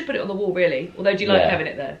desk. We should put it on the wall, really. Although, do you like having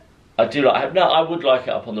it there? I do like. No, I would like it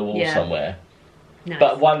up on the wall somewhere. Nice.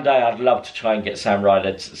 But one day I'd love to try and get Sam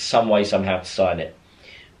Ryder some way, somehow, to sign it.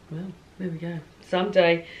 Well, there we go.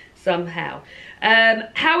 Someday, somehow.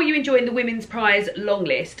 How are you enjoying the Women's Prize long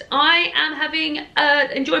list? I am having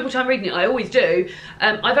an enjoyable time reading it. I always do.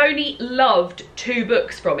 I've only loved 2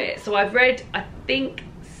 books from it. So I've read, I think,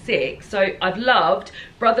 6. So I've loved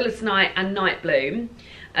Brotherless Night and Night Bloom.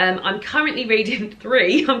 I'm currently reading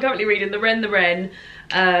 3. I'm currently reading The Wren.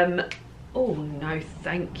 Oh no,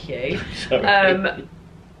 thank you.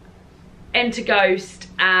 Enter Ghost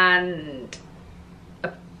and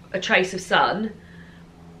a Trace of Sun.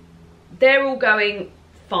 They're all going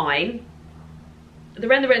fine. The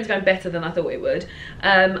Wren's going better than I thought it would.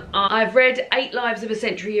 I've read 8 Lives of a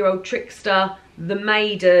Century-Year-Old Trickster, The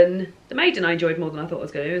Maiden. The Maiden I enjoyed more than I thought I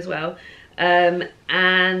was going to as well.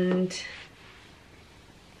 And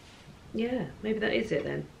yeah, maybe that is it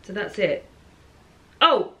then. So that's it.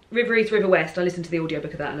 Oh, River East, River West. I listened to the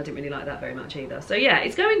audiobook of that and I didn't really like that very much either. So yeah,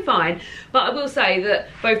 it's going fine. But I will say that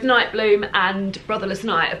both Night Bloom and Brotherless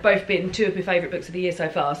Night have both been 2 of my favourite books of the year so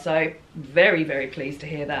far. So very, very pleased to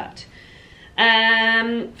hear that.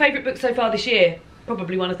 Favourite book so far this year?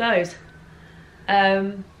 Probably one of those.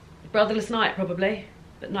 Brotherless Night, probably.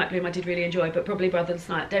 But Night Bloom I did really enjoy, but probably Brotherless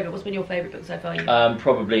Night. David, what's been your favourite book so far?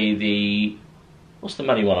 Probably what's the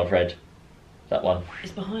money one I've read? That one.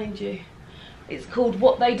 It's behind you. It's called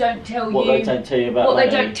What They Don't Tell You. What They Don't Tell You About Money. What They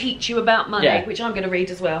Don't Teach You About Money, which I'm going to read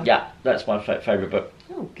as well. Yeah, that's my favourite book.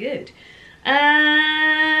 Oh, good.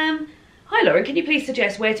 Hi Lauren, can you please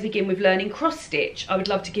suggest where to begin with learning cross stitch? I would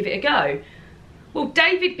love to give it a go. Well,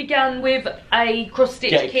 David began with a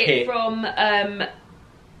cross-stitch kit from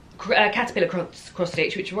Caterpillar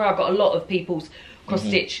cross-stitch, which is where I got a lot of people's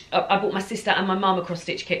cross-stitch. I bought my sister and my mum a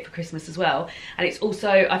cross-stitch kit for Christmas as well. And it's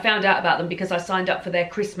also, I found out about them because I signed up for their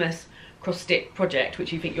Christmas cross-stitch project,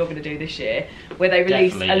 which you think you're going to do this year, where they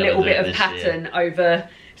released a little bit of pattern over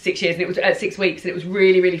 6 years, and it was 6 weeks, and it was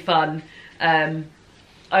really, really fun.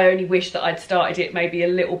 I only wish that I'd started it maybe a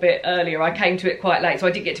little bit earlier. I came to it quite late, so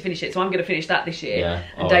I didn't get to finish it. So I'm going to finish that this year. Yeah,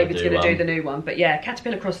 and David's going to do the new one. But yeah,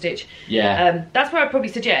 Caterpillar cross stitch. Yeah. That's where I'd probably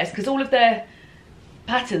suggest, because all of their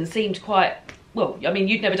patterns seemed quite, well, I mean,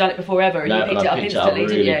 you'd never done it before ever, and you picked it up instantly,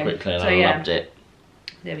 didn't you? Quickly, and so, I loved it.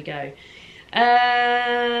 There we go.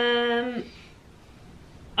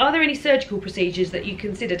 Are there any surgical procedures that you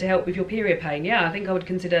consider to help with your period pain? Yeah, I think I would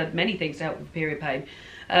consider many things to help with period pain.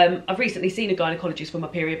 I've recently seen a gynaecologist for my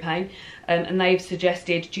period pain, and they've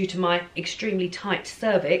suggested, due to my extremely tight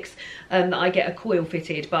cervix, that I get a coil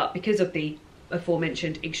fitted, but because of the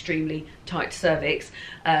aforementioned extremely tight cervix,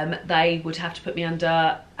 they would have to put me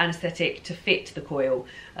under anaesthetic to fit the coil,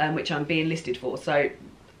 which I'm being listed for, so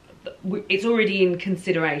it's already in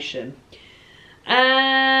consideration.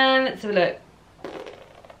 And let's have a look.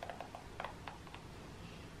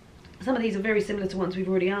 Some of these are very similar to ones we've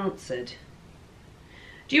already answered.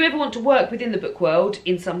 Do you ever want to work within the book world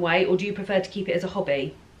in some way, or do you prefer to keep it as a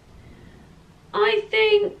hobby? I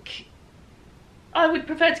think I would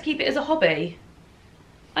prefer to keep it as a hobby.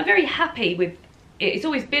 I'm very happy with it. It's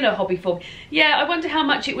always been a hobby for me. Yeah, I wonder how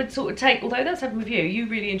much it would sort of take, although that's happened with you. You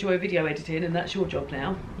really enjoy video editing, and that's your job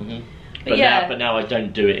now. But yeah, but now I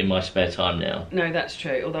don't do it in my spare time now. No, that's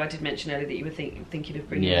true. Although I did mention earlier that you were thinking of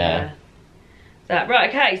bringing that. Right,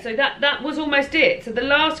 okay, so that was almost it. So the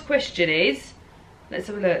last question is, let's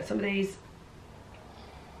have a look. Some of these,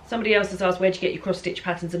 somebody else has asked, where'd you get your cross stitch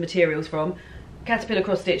patterns and materials from? Caterpillar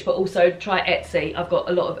cross stitch, but also try Etsy. I've got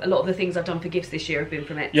a lot of the things I've done for gifts this year have been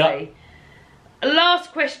from Etsy. Yep.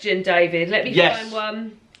 Last question, David. Let me find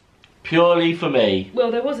one. Purely for me.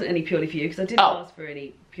 Well, there wasn't any purely for you, because I didn't ask for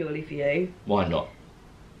any purely for you. Why not?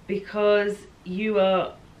 Because you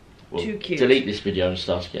are too cute. Delete this video and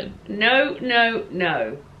start again. No, no,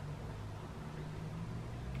 no.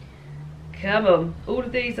 Come on. All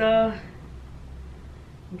of these are...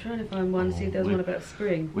 I'm trying to find one, see if there's one about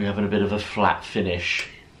spring. We're having a bit of a flat finish.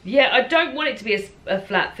 Yeah, I don't want it to be a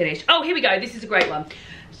flat finish. Oh, here we go. This is a great one.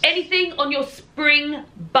 Anything on your spring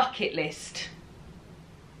bucket list?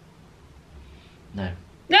 No.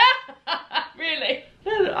 Really?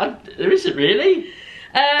 No, there isn't really.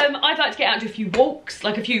 I'd like to get out and do a few walks,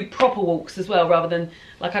 like a few proper walks as well, rather than,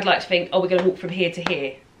 like, I'd like to think, oh, we're going to walk from here to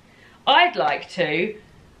here. I'd like to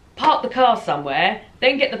park the car somewhere,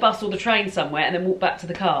 then get the bus or the train somewhere, and then walk back to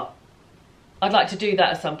the car. I'd like to do that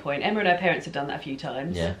at some point. Emma and her parents have done that a few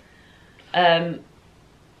times. Yeah.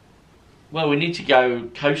 Well, we need to go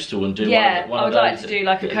coastal and do one of those. I would like to do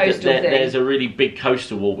like a coastal thing. There's a really big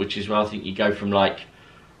coastal walk, which is where I think you go from like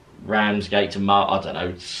Ramsgate to I don't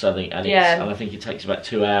know, something, and I think it takes about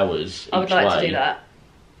 2 hours. I would like to do that.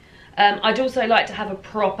 I'd also like to have a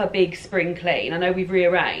proper big spring clean. I know we've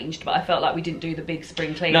rearranged, but I felt like we didn't do the big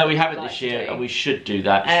spring clean. No, we haven't this year, and we should do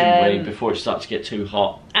that, shouldn't we, before it starts to get too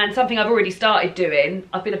hot. And something I've already started doing,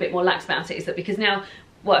 I've been a bit more lax about it, is that because now,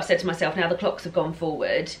 what I've said to myself, now the clocks have gone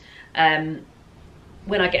forward,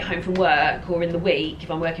 when I get home from work or in the week, if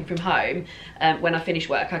I'm working from home, when I finish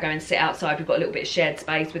work, I go and sit outside. We've got a little bit of shared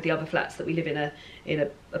space with the other flats that we live in a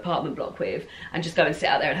apartment block with, and just go and sit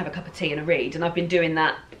out there and have a cup of tea and a read. And I've been doing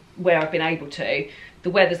that where I've been able to. The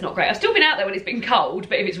weather's not great. I've still been out there when it's been cold,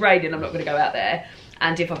 but if it's raining, I'm not going to go out there.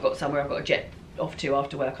 And if I've got somewhere I've got to jet off to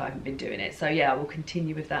after work, I haven't been doing it. So yeah, I will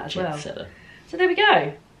continue with that as well. Setter. So there we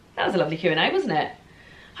go. That was a lovely Q&A, wasn't it?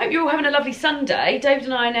 Hope you're all having a lovely Sunday. David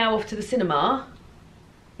and I are now off to the cinema.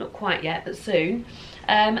 Not quite yet, but soon.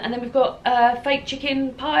 And then we've got fake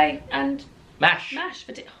chicken pie and mash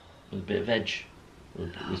for dinner. With a bit of veg.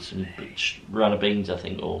 With some runner beans, I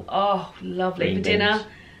think. Or lovely for dinner.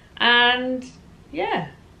 And yeah,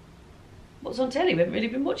 what's on telly? We haven't really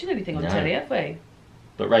been watching anything on telly, have we?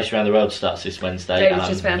 But Race Around the World starts this Wednesday. David's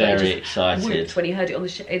just found out, very excited when he heard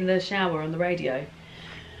it in the shower on the radio.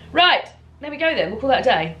 Right, there we go then. We'll call that a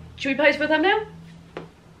day. Should we pose for a thumbnail?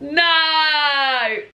 No!